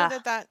already know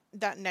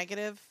that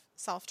negative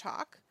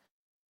self-talk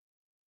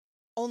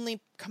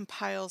only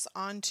compiles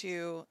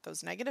onto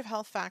those negative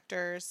health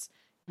factors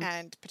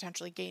and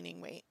potentially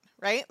gaining weight,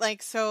 right?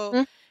 Like,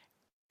 so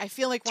I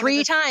feel like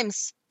three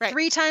times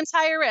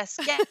higher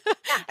risk. Yeah.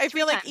 I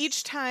feel like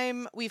each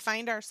time we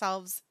find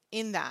ourselves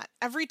in that,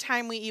 every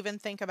time we even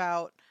think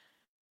about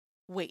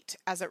weight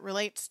as it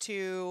relates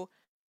to,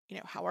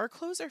 how our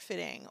clothes are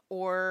fitting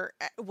or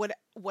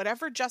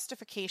whatever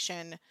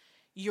justification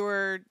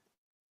you're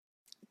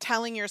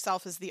telling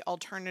yourself is the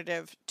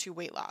alternative to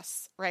weight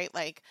loss, right?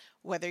 Like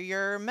whether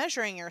you're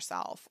measuring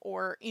yourself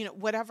or,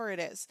 whatever it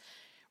is,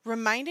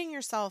 reminding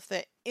yourself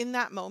that in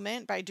that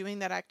moment, by doing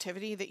that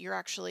activity, that you're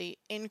actually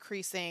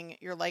increasing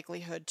your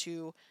likelihood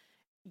to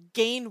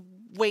gain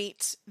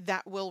weight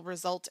that will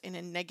result in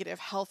a negative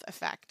health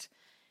effect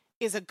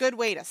is a good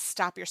way to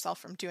stop yourself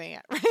from doing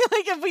it, right?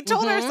 Like if we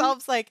told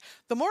ourselves, like,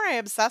 the more I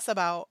obsess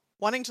about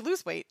wanting to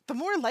lose weight, the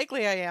more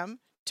likely I am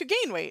to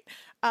gain weight.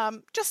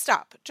 Just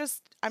stop.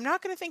 I'm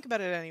not going to think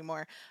about it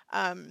anymore.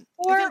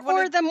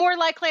 Or the more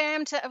likely I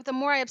am the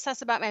more I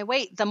obsess about my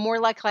weight, the more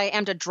likely I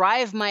am to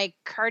drive my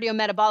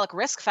cardiometabolic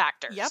risk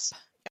factors. Yep.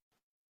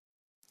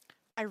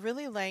 I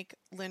really like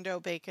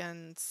Lindo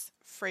Bacon's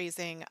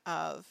phrasing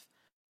of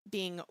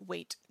being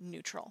weight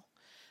neutral.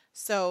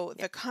 So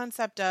the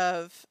concept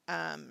of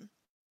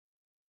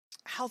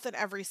health at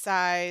every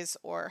size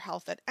or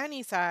health at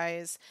any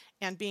size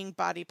and being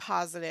body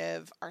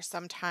positive are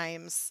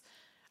sometimes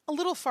a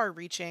little far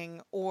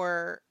reaching,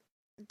 or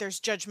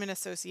there's judgment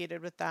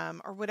associated with them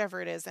or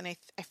whatever it is. And I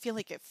feel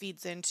like it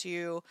feeds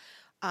into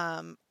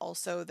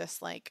also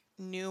this like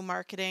new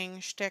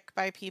marketing shtick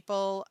by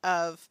people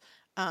of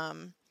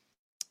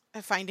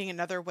finding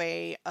another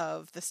way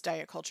of this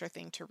diet culture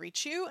thing to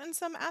reach you in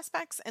some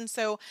aspects. And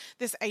so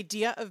this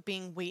idea of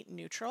being weight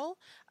neutral,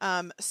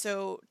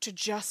 so to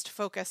just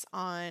focus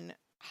on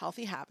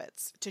healthy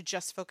habits, to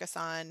just focus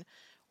on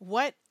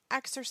what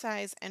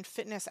exercise and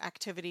fitness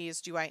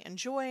activities do I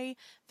enjoy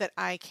that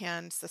I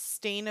can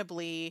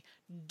sustainably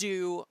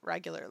do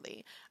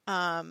regularly.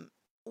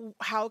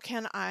 How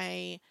can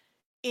I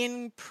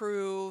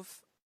improve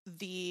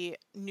the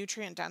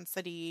nutrient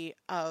density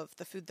of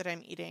the food that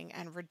I'm eating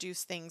and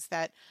reduce things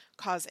that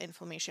cause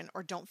inflammation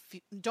or don't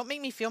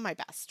make me feel my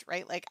best,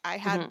 right? Like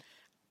Hmm.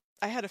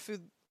 I had a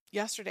food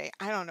yesterday.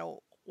 I don't know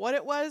what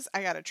it was.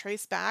 I got to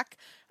trace back.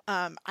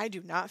 I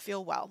do not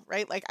feel well,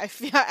 right? Like I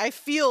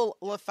feel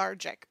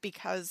lethargic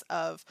because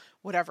of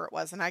whatever it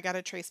was, and I got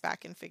to trace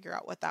back and figure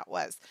out what that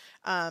was.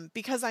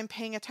 Because I'm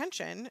paying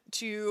attention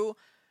to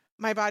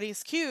my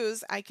body's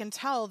cues, I can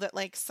tell that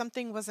like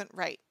something wasn't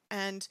right.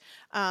 And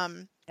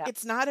Yeah.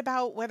 it's not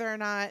about whether or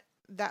not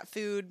that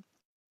food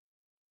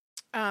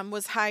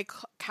was high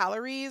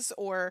calories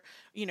or,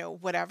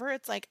 whatever.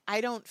 It's like,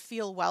 I don't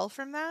feel well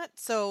from that.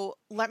 So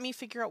let me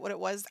figure out what it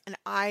was. And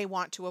I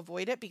want to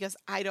avoid it because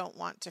I don't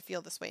want to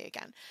feel this way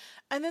again.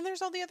 And then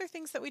there's all the other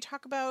things that we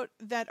talk about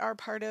that are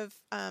part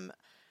of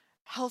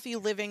healthy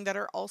living that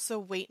are also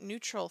weight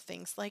neutral,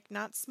 things like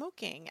not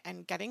smoking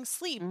and getting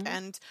sleep Hmm.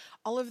 and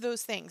all of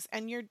those things.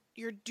 And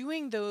you're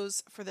doing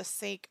those for the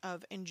sake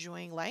of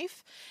enjoying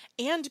life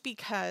and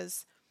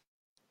because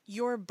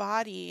your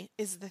body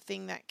is the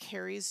thing that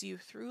carries you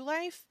through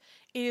life.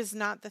 It is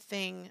not the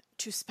thing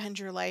to spend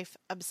your life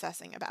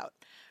obsessing about,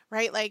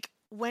 right? Like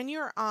when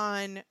you're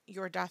on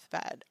your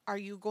deathbed, are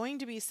you going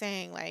to be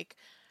saying like,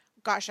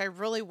 gosh, I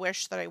really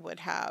wish that I would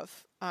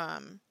have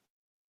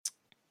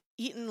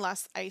eaten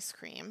less ice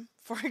cream,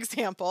 for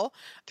example?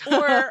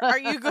 Or are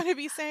you going to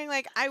be saying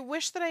like, I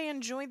wish that I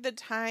enjoyed the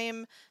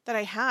time that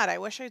I had. I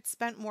wish I'd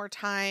spent more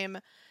time,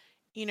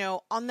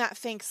 on that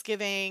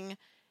Thanksgiving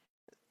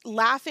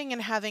laughing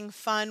and having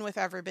fun with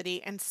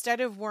everybody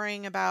instead of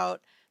worrying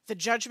about the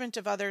judgment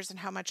of others and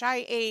how much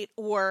I ate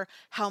or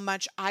how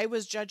much I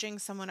was judging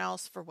someone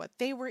else for what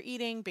they were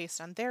eating based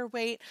on their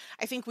weight.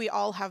 I think we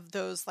all have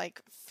those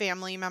like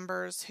family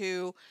members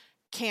who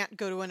can't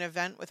go to an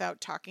event without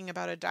talking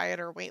about a diet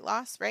or weight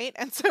loss, right?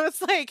 And so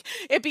it's like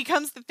it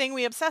becomes the thing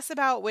we obsess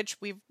about, which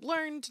we've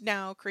learned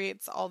now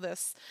creates all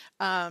this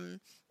um,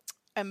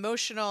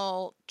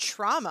 emotional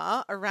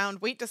trauma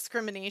around weight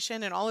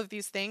discrimination and all of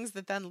these things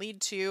that then lead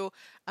to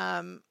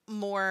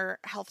more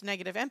health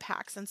negative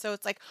impacts. And so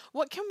it's like,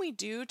 what can we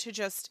do to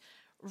just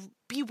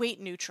be weight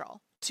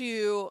neutral,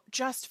 to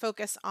just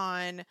focus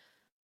on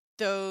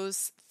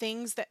those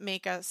things that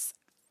make us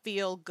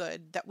feel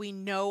good, that we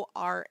know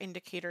are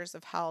indicators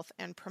of health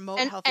and promote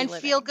healthy And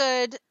living?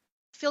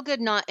 feel good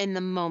not in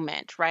the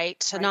moment, right?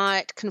 To Right.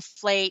 not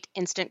conflate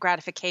instant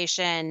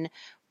gratification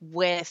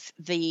with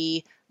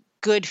the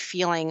good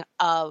feeling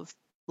of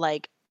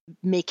like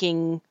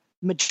making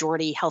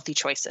majority healthy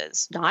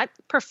choices. Not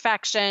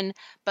perfection,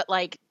 but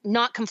like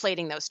not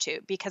conflating those two.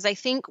 Because I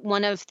think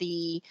one of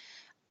the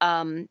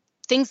um,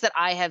 things that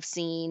I have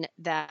seen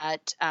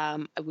that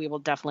we will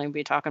definitely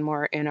be talking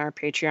more in our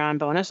Patreon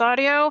bonus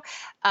audio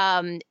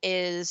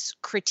is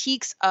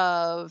critiques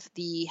of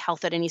the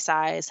health at any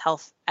size,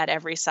 health at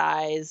every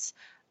size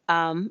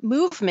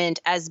movement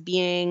as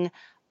being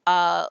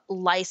a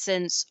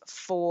license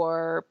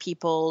for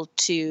people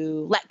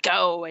to let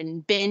go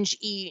and binge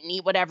eat and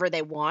eat whatever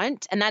they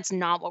want. And that's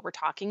not what we're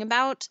talking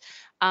about.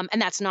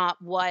 And that's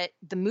not what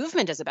the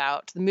movement is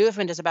about. The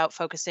movement is about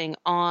focusing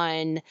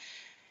on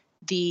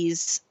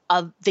these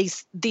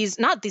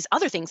not these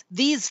other things,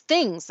 these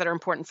things that are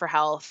important for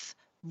health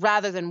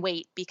rather than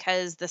weight,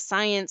 because the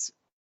science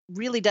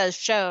really does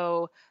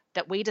show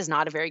that weight is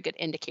not a very good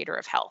indicator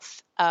of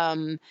health.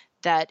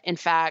 That in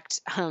fact,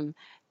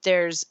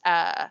 there's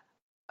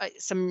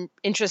some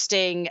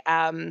interesting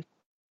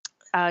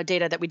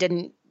data that we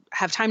didn't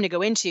have time to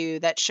go into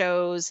that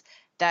shows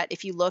that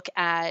if you look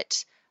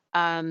at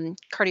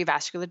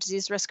cardiovascular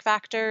disease risk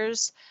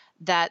factors,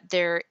 that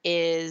there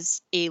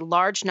is a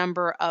large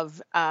number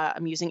of,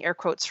 I'm using air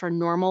quotes for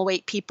normal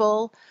weight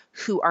people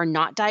who are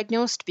not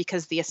diagnosed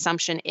because the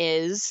assumption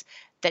is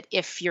that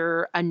if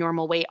you're a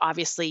normal weight,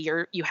 obviously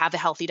you have a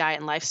healthy diet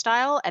and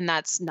lifestyle, and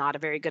that's not a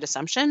very good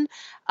assumption.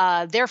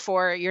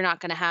 Therefore, you're not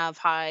going to have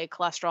high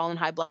cholesterol and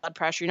high blood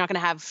pressure. You're not going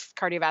to have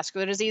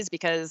cardiovascular disease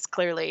because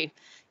clearly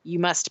you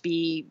must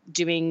be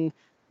doing,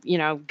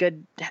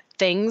 good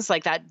things.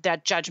 Like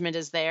that judgment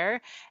is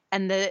there.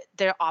 And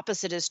the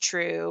opposite is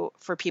true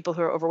for people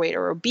who are overweight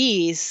or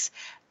obese,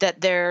 that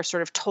they're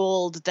sort of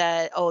told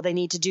that, oh, they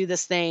need to do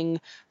this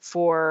thing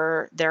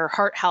for their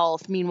heart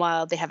health.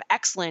 Meanwhile, they have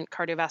excellent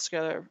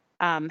cardiovascular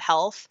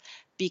health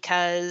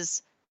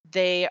because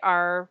they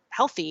are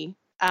healthy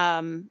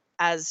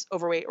as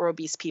overweight or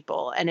obese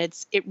people. And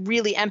it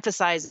really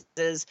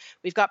emphasizes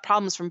we've got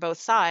problems from both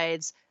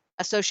sides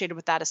associated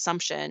with that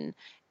assumption.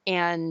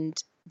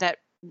 And that,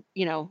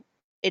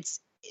 it's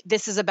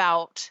this is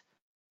about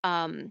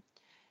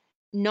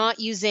not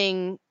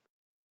using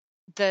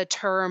the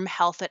term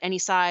health at any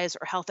size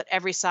or health at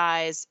every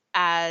size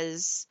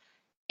as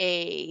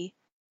a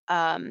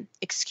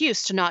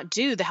excuse to not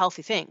do the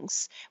healthy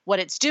things. What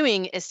it's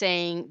doing is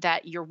saying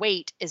that your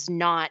weight is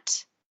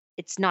not,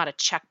 it's not a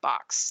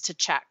checkbox to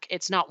check.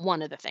 It's not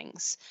one of the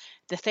things.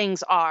 The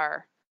things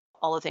are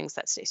all the things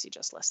that Stacey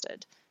just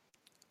listed.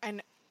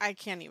 And I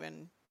can't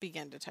even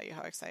begin to tell you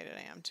how excited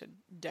I am to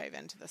dive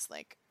into this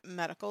like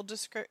medical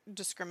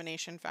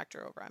discrimination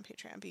factor over on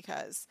Patreon,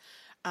 because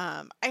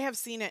I have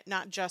seen it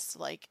not just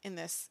like in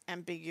this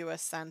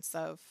ambiguous sense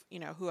of,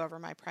 whoever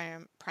my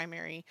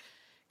primary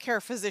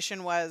care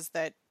physician was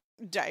that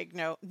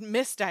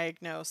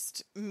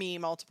misdiagnosed me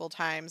multiple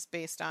times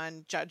based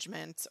on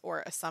judgments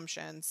or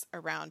assumptions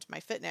around my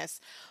fitness,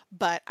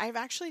 but I've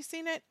actually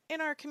seen it in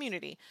our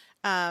community.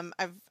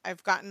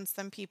 I've gotten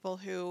some people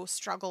who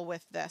struggle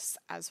with this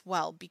as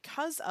well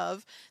because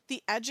of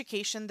the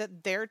education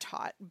that they're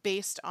taught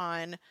based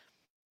on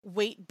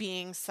weight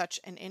being such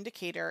an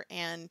indicator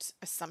and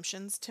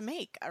assumptions to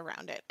make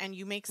around it. And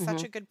you make such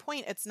Hmm. a good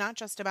point. It's not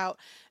just about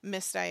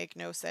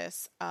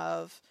misdiagnosis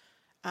of,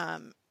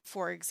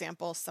 for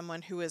example,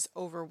 someone who is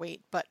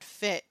overweight but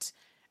fit,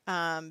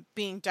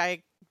 being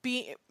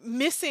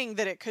missing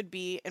that it could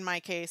be, in my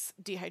case,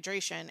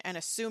 dehydration, and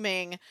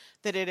assuming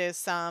that it is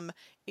some,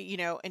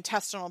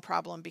 intestinal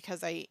problem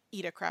because I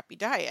eat a crappy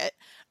diet.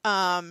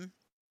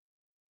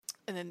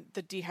 And then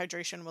the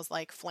dehydration was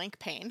like flank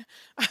pain,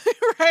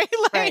 right?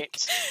 Like,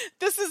 Right.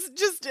 this is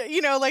just,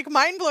 like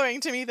mind blowing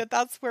to me that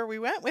that's where we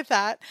went with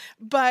that.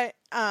 But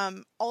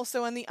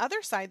also on the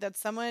other side, that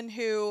someone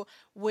who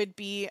would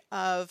be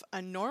of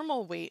a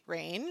normal weight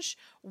range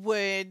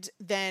would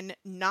then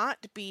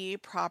not be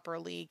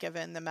properly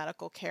given the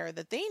medical care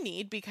that they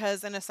need,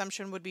 because an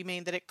assumption would be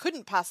made that it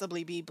couldn't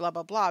possibly be blah,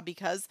 blah, blah,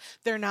 because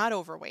they're not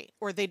overweight,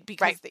 or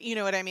Right. you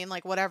know what I mean?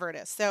 Like, whatever it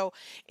is. So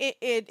it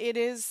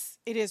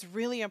is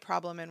really a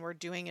problem, and we're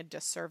doing a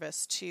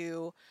disservice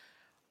to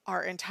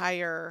our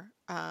entire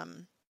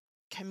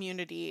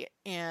community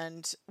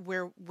and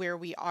where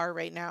we are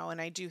right now. And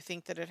I do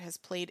think that it has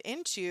played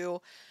into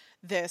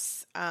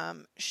this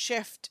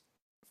shift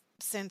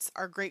since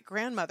our great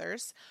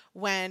grandmothers,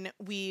 when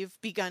we've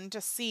begun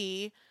to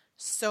see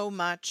so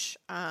much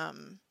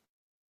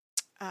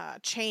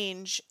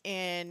change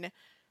in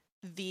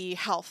the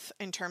health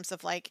in terms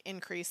of like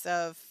increase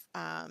of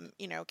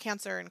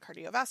cancer and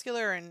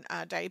cardiovascular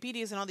and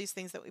diabetes and all these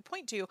things that we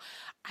point to.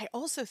 I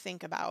also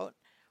think about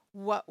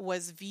what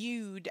was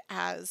viewed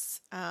as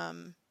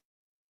a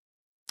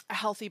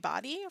healthy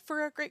body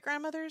for our great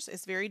grandmothers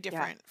is very Yeah.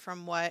 different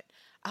from what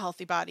a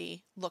healthy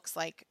body looks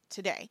like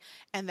today.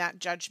 And that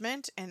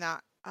judgment and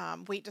that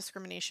weight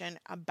discrimination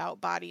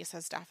about bodies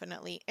has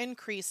definitely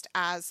increased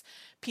as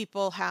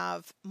people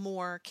have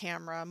more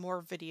camera,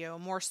 more video,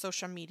 more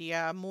social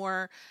media,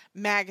 more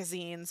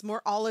magazines,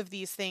 more all of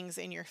these things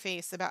in your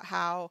face about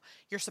how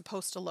you're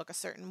supposed to look a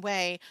certain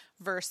way,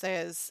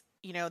 versus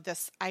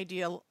this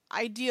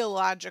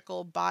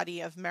ideological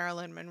body of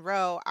Marilyn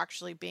Monroe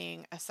actually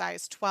being a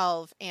size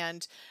 12.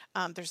 And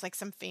there's like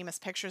some famous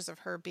pictures of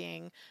her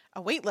being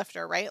a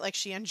weightlifter, right? Like,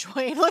 she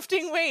enjoyed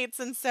lifting weights.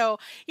 And so,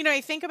 I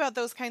think about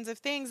those kinds of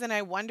things, and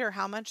I wonder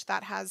how much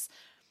that has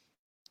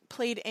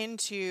played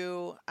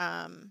into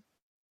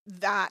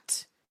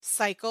that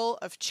cycle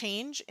of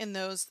change in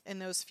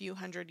those few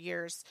hundred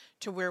years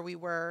to where we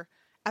were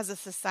as a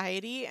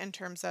society in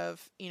terms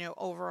of,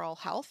 overall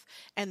health.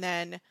 And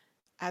then,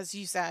 as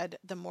you said,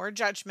 the more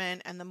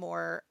judgment and the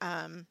more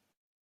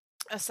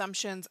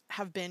assumptions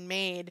have been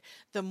made,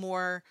 the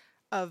more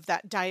of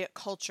that diet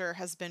culture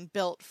has been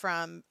built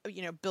from,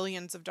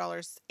 billions of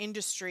dollars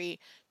industry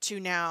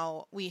to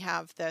now we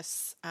have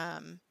this,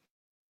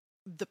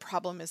 the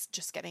problem is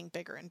just getting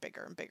bigger and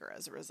bigger and bigger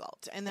as a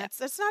result. And Yeah.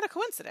 that's not a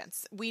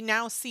coincidence. We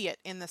now see it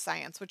in the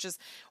science, which is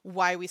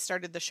why we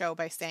started the show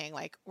by saying,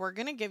 like, we're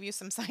going to give you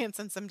some science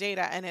and some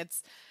data. And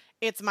it's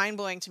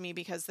mind-blowing to me,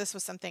 because this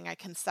was something I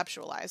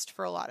conceptualized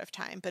for a lot of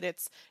time, but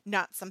it's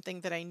not something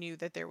that I knew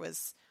that there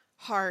was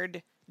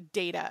hard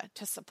data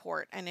to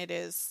support. And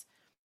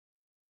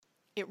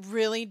it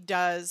really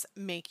does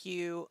make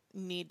you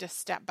need to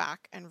step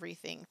back and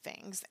rethink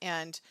things.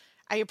 And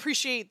I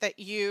appreciate that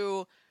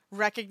you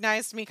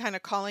recognized me kind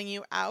of calling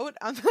you out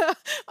on the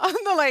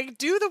like,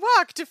 do the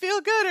walk to feel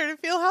good or to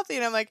feel healthy.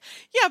 And I'm like,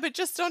 yeah, but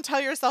just don't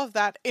tell yourself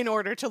that in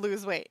order to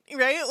lose weight,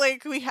 right?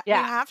 Like, we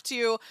Yeah. have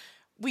to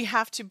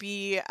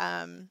be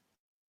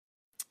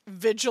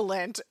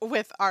vigilant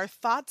with our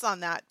thoughts on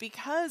that,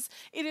 because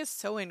it is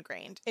so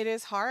ingrained. It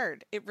is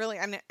hard. It really,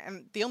 and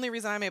the only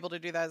reason I'm able to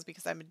do that is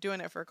because I've been doing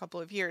it for a couple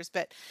of years,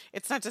 but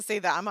it's not to say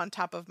that I'm on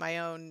top of my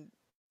own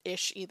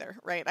ish either,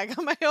 right? I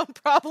got my own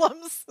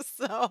problems.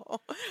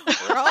 So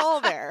we're all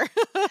there.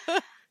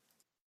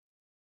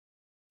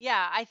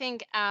 Yeah. I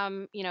think,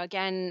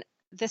 again,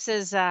 this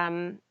is,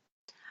 I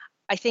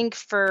think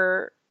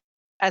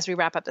as we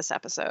wrap up this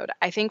episode,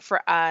 I think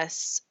for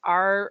us,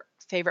 our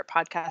favorite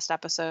podcast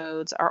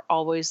episodes are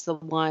always the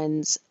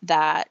ones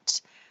that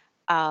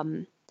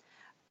um,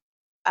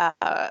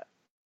 uh,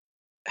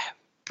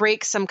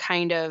 break some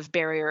kind of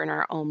barrier in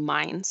our own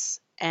minds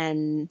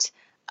and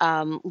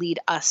lead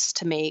us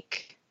to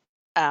make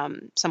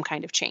some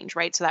kind of change,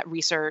 right? So that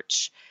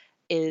research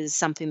is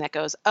something that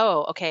goes,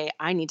 oh, okay,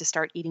 I need to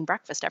start eating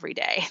breakfast every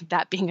day.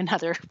 That being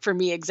another, for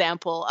me,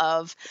 example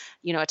of,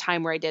 a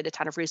time where I did a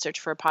ton of research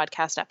for a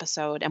podcast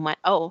episode and went,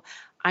 oh,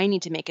 I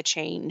need to make a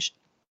change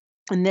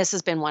And this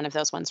has been one of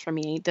those ones for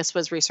me. This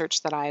was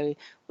research that I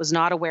was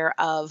not aware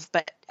of,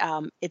 but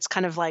it's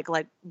kind of like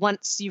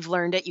once you've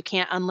learned it, you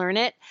can't unlearn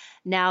it.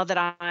 Now that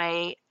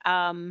I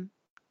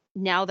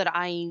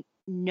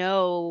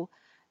know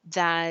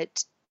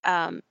that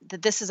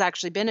that this has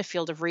actually been a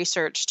field of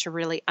research to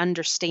really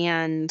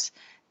understand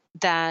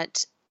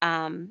that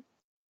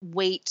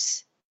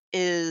weight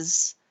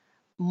is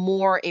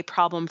more a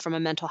problem from a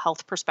mental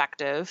health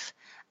perspective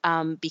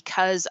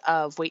because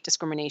of weight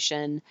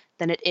discrimination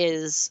than it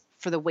is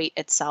for the weight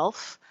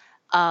itself.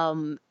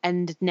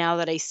 And now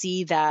that I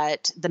see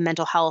that the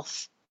mental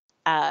health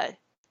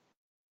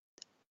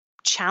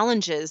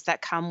challenges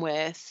that come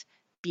with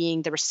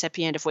being the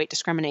recipient of weight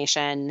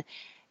discrimination,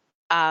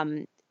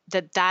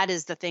 that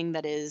is the thing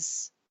that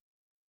is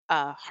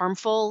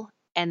harmful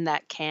and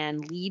that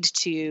can lead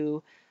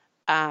to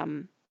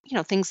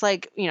things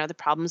like the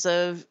problems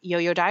of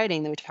yo-yo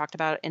dieting that we talked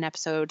about in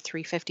episode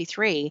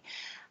 353.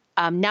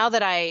 Now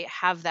that I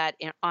have that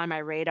on my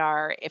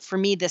radar, for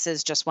me, this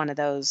is just one of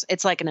those,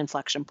 it's like an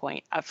inflection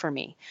point for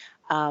me.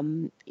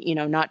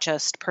 Not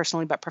just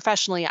personally, but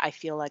professionally, I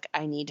feel like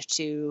I need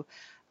to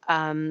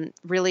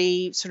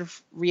really sort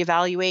of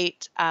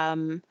reevaluate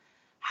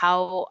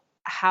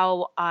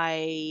how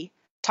I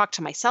talk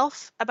to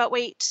myself about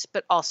weight,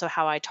 but also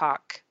how I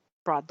talk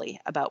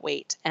broadly about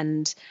weight.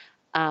 And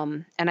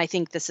I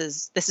think this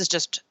is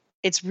just,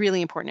 it's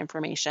really important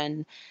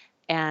information.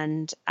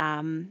 And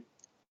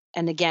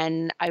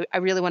again, I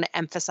really want to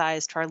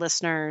emphasize to our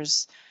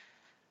listeners,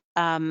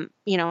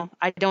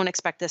 I don't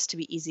expect this to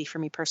be easy for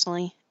me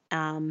personally.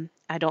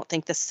 I don't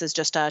think this is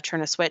just a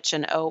turn a switch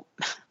and,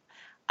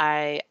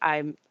 I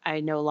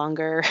no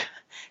longer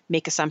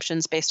make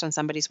assumptions based on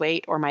somebody's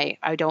weight, or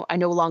I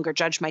no longer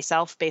judge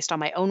myself based on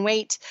my own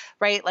weight,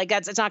 right? Like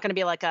it's not going to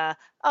be like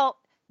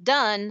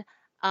done.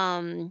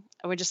 I'm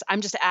just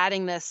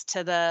adding this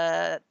to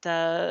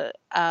the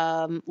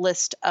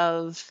list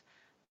of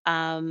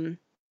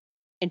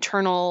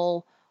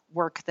internal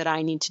work that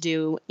I need to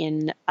do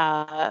in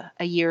a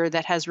year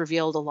that has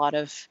revealed a lot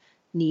of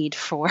need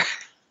for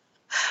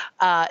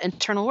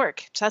internal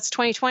work. So that's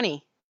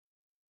 2020.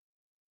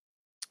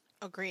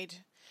 Agreed.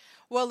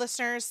 Well,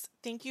 listeners,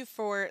 thank you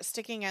for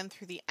sticking in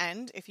through the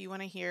end. If you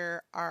want to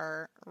hear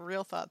our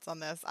real thoughts on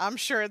this, I'm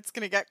sure it's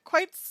going to get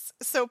quite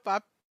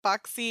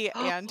soapboxy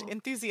and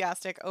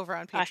enthusiastic over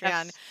on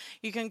Patreon.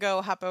 You can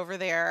go hop over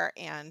there,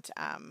 and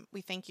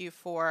we thank you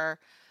for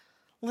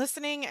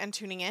listening and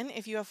tuning in.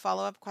 If you have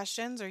follow-up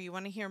questions or you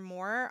want to hear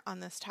more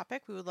on this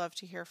topic, we would love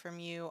to hear from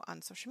you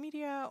on social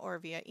media or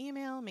via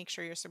email. Make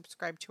sure you're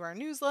subscribed to our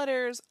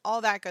newsletters, all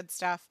that good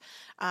stuff.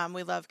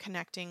 We love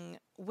connecting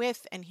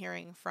with and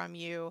hearing from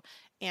you,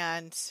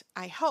 and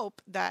I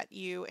hope that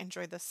you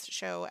enjoyed this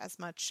show as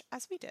much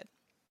as we did.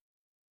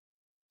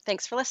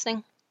 Thanks for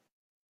listening.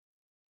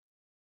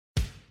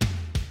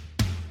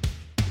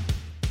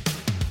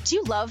 Do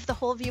you love the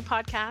Whole View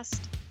podcast?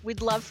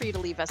 We'd love for you to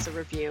leave us a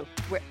review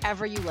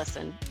wherever you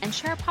listen and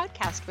share a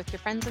podcast with your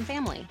friends and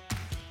family.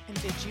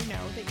 And did you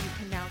know that you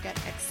can now get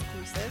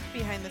exclusive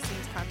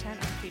behind-the-scenes content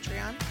on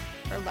Patreon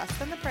for less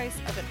than the price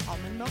of an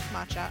almond milk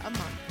matcha a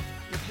month?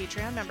 Your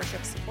Patreon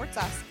membership supports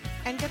us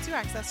and gets you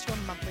access to a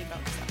monthly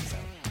bonus episode.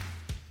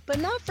 But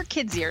not for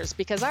kids' ears,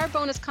 because our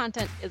bonus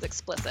content is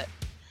explicit.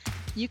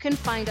 You can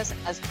find us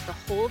as The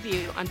Whole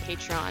View on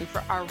Patreon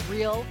for our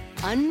real,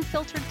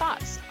 unfiltered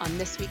thoughts on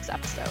this week's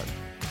episode.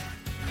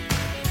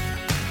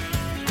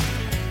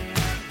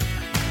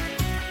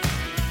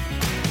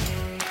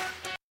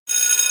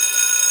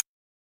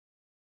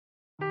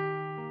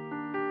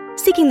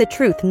 Seeking the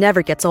truth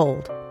never gets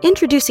old.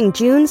 Introducing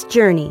June's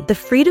Journey, the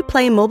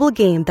free-to-play mobile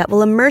game that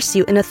will immerse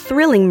you in a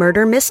thrilling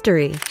murder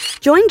mystery.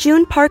 Join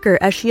June Parker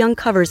as she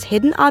uncovers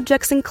hidden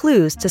objects and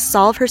clues to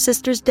solve her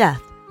sister's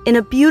death in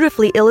a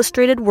beautifully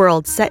illustrated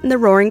world set in the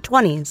Roaring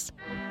 '20s.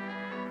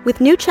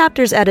 With new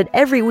chapters added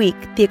every week,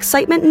 the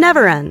excitement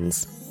never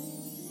ends.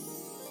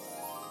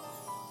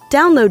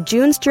 Download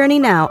June's Journey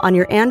now on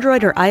your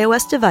Android or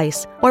iOS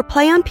device, or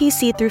play on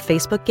PC through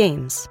Facebook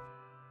Games.